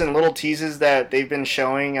pictures shit. and little teases that they've been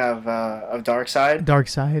showing of Darkseid. Dark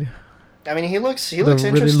Side. I mean, he looks The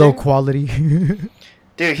interesting. really low quality.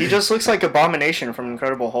 Dude, he just looks like Abomination from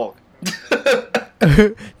Incredible Hulk.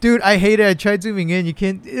 Dude, I hate it. I tried zooming in. You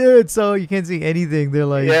can't. It's so you can't see anything. They're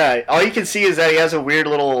like. Yeah, all you can see is that he has a weird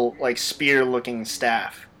little, like, spear-looking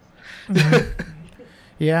staff.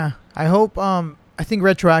 Yeah, I hope. I think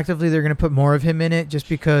retroactively they're gonna put more of him in it, just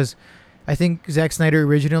because I think Zack Snyder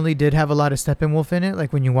originally did have a lot of Steppenwolf in it,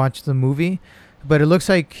 like when you watch the movie. But it looks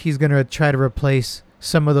like he's gonna try to replace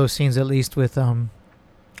some of those scenes, at least with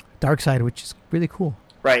Darkseid, which is really cool.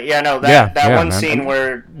 Right, yeah, no, Yeah, that one man. scene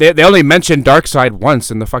where... They only mentioned Darkseid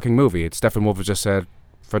once in the fucking movie. It's Steppenwolf just said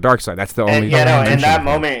for Darkseid. That's the only. And, yeah, no, and mention that of him.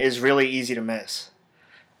 moment is really easy to miss.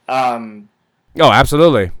 Oh,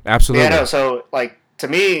 absolutely, absolutely. Yeah, no, so, like, to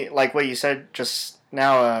me, like what you said just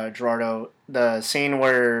now, Gerardo, the scene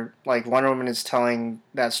where, like, Wonder Woman is telling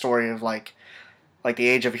that story of, like the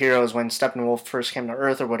Age of Heroes when Steppenwolf first came to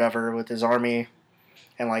Earth or whatever with his army,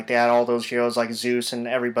 and, like, they had all those heroes like Zeus and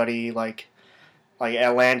everybody, like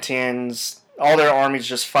Atlanteans, all their armies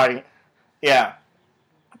just fighting. Yeah,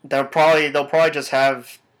 they'll probably just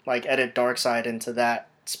have, like, edit Darkseid into that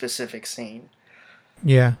specific scene.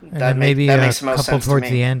 Yeah, and That then make- maybe that a makes the most couple sense to towards me.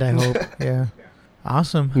 the end. I hope. Yeah,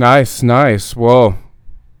 awesome. Nice. Well,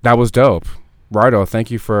 that was dope. Righto, thank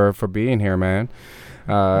you for being here, man.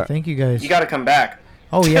 Thank you guys. You got to come back.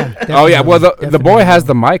 Oh yeah. Oh yeah. Well, the definitely. boy has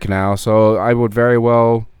the mic now, so I would very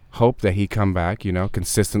well hope that he come back. You know,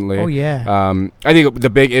 consistently. Oh yeah. I think the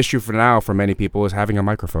big issue for now for many people is having a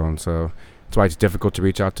microphone. So that's why it's difficult to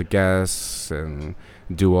reach out to guests and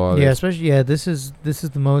do all Yeah, this. especially this is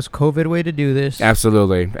the most COVID way to do this.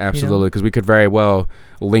 Absolutely, because we could very well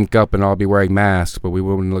link up and all be wearing masks, but we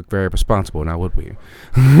wouldn't look very responsible now, would we?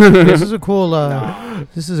 This is a cool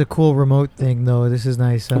this is a cool remote thing though. This is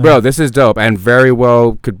nice. Bro, this is dope, and very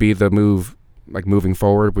well could be the move. Like moving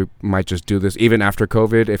forward, we might just do this even after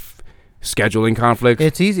COVID if scheduling conflicts.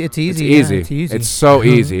 it's easy. It's easy. It's easy. Yeah, it's easy. It's so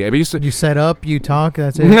easy. I mean, used to, You set up, you talk,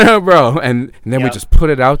 that's it. bro, and then we Yep. just put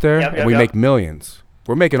it out there, Yep, and yep, we yep. make millions.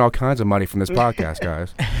 We're making all kinds of money from this podcast,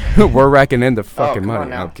 guys. We're racking in the fucking come on money.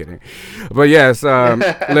 now. I'm kidding, but yes,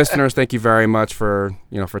 listeners, thank you very much for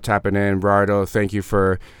tapping in. Rido, thank you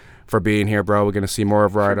for being here, bro. We're gonna see more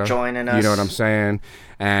of Rido. Joining us. You know what I'm saying?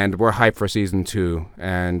 And we're hyped for season 2.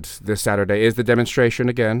 And this Saturday is the demonstration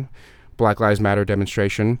again, Black Lives Matter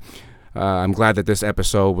demonstration. I'm glad that this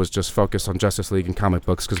episode was just focused on Justice League and comic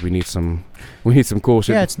books because we need some cool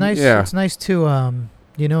shit. Yeah, it's nice. Yeah, It's nice to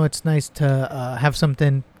it's nice to have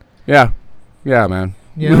something. yeah, man.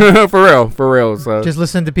 You know, for real. So just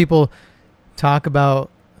listen to people talk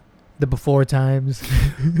about the before times.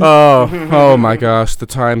 Oh my gosh, the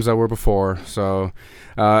times that were before. So,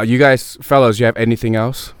 you guys, fellas, you have anything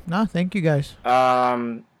else? No, thank you guys.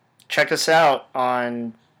 Check us out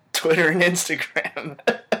on Twitter and Instagram.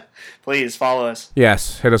 Please follow us.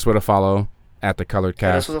 Yes, hit us with a follow at the Colored Hit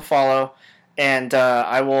us Cast. with a follow. And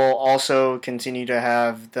I will also continue to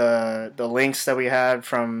have the links that we had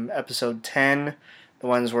from episode 10, the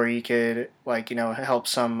ones where you could help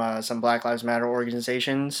some Black Lives Matter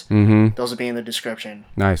organizations. Mm-hmm. Those will be in the description.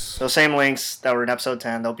 Nice. Those same links that were in episode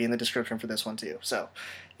 10, they'll be in the description for this one too. So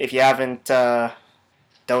if you haven't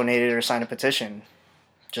donated or signed a petition,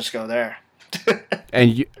 just go there.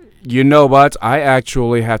 And you know what? I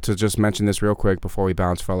actually have to just mention this real quick before we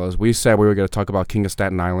bounce, fellas. We said we were going to talk about King of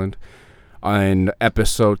Staten Island on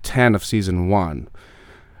episode 10 of season 1.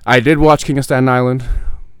 I did watch King of Staten Island.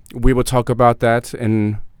 We will talk about that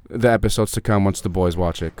in the episodes to come once the boys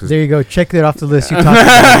watch it. There you go. Check it off the list. You talked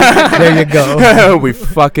about it. There you go. We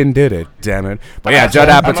fucking did it. Damn it. But yeah, Judd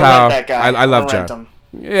Apatow. I love Judd.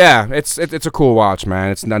 Yeah, it's a cool watch,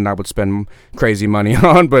 man. It's nothing I would spend crazy money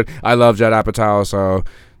on, but I love Judd Apatow, so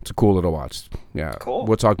it's a cool little watch. Yeah. Cool.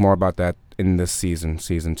 We'll talk more about that in this season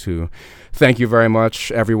 2. Thank you very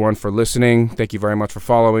much, everyone, for listening. Thank you very much for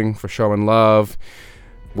following, for showing love.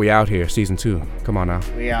 We out here, season 2. Come on now.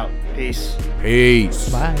 We out. Peace. Peace.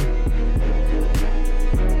 Bye.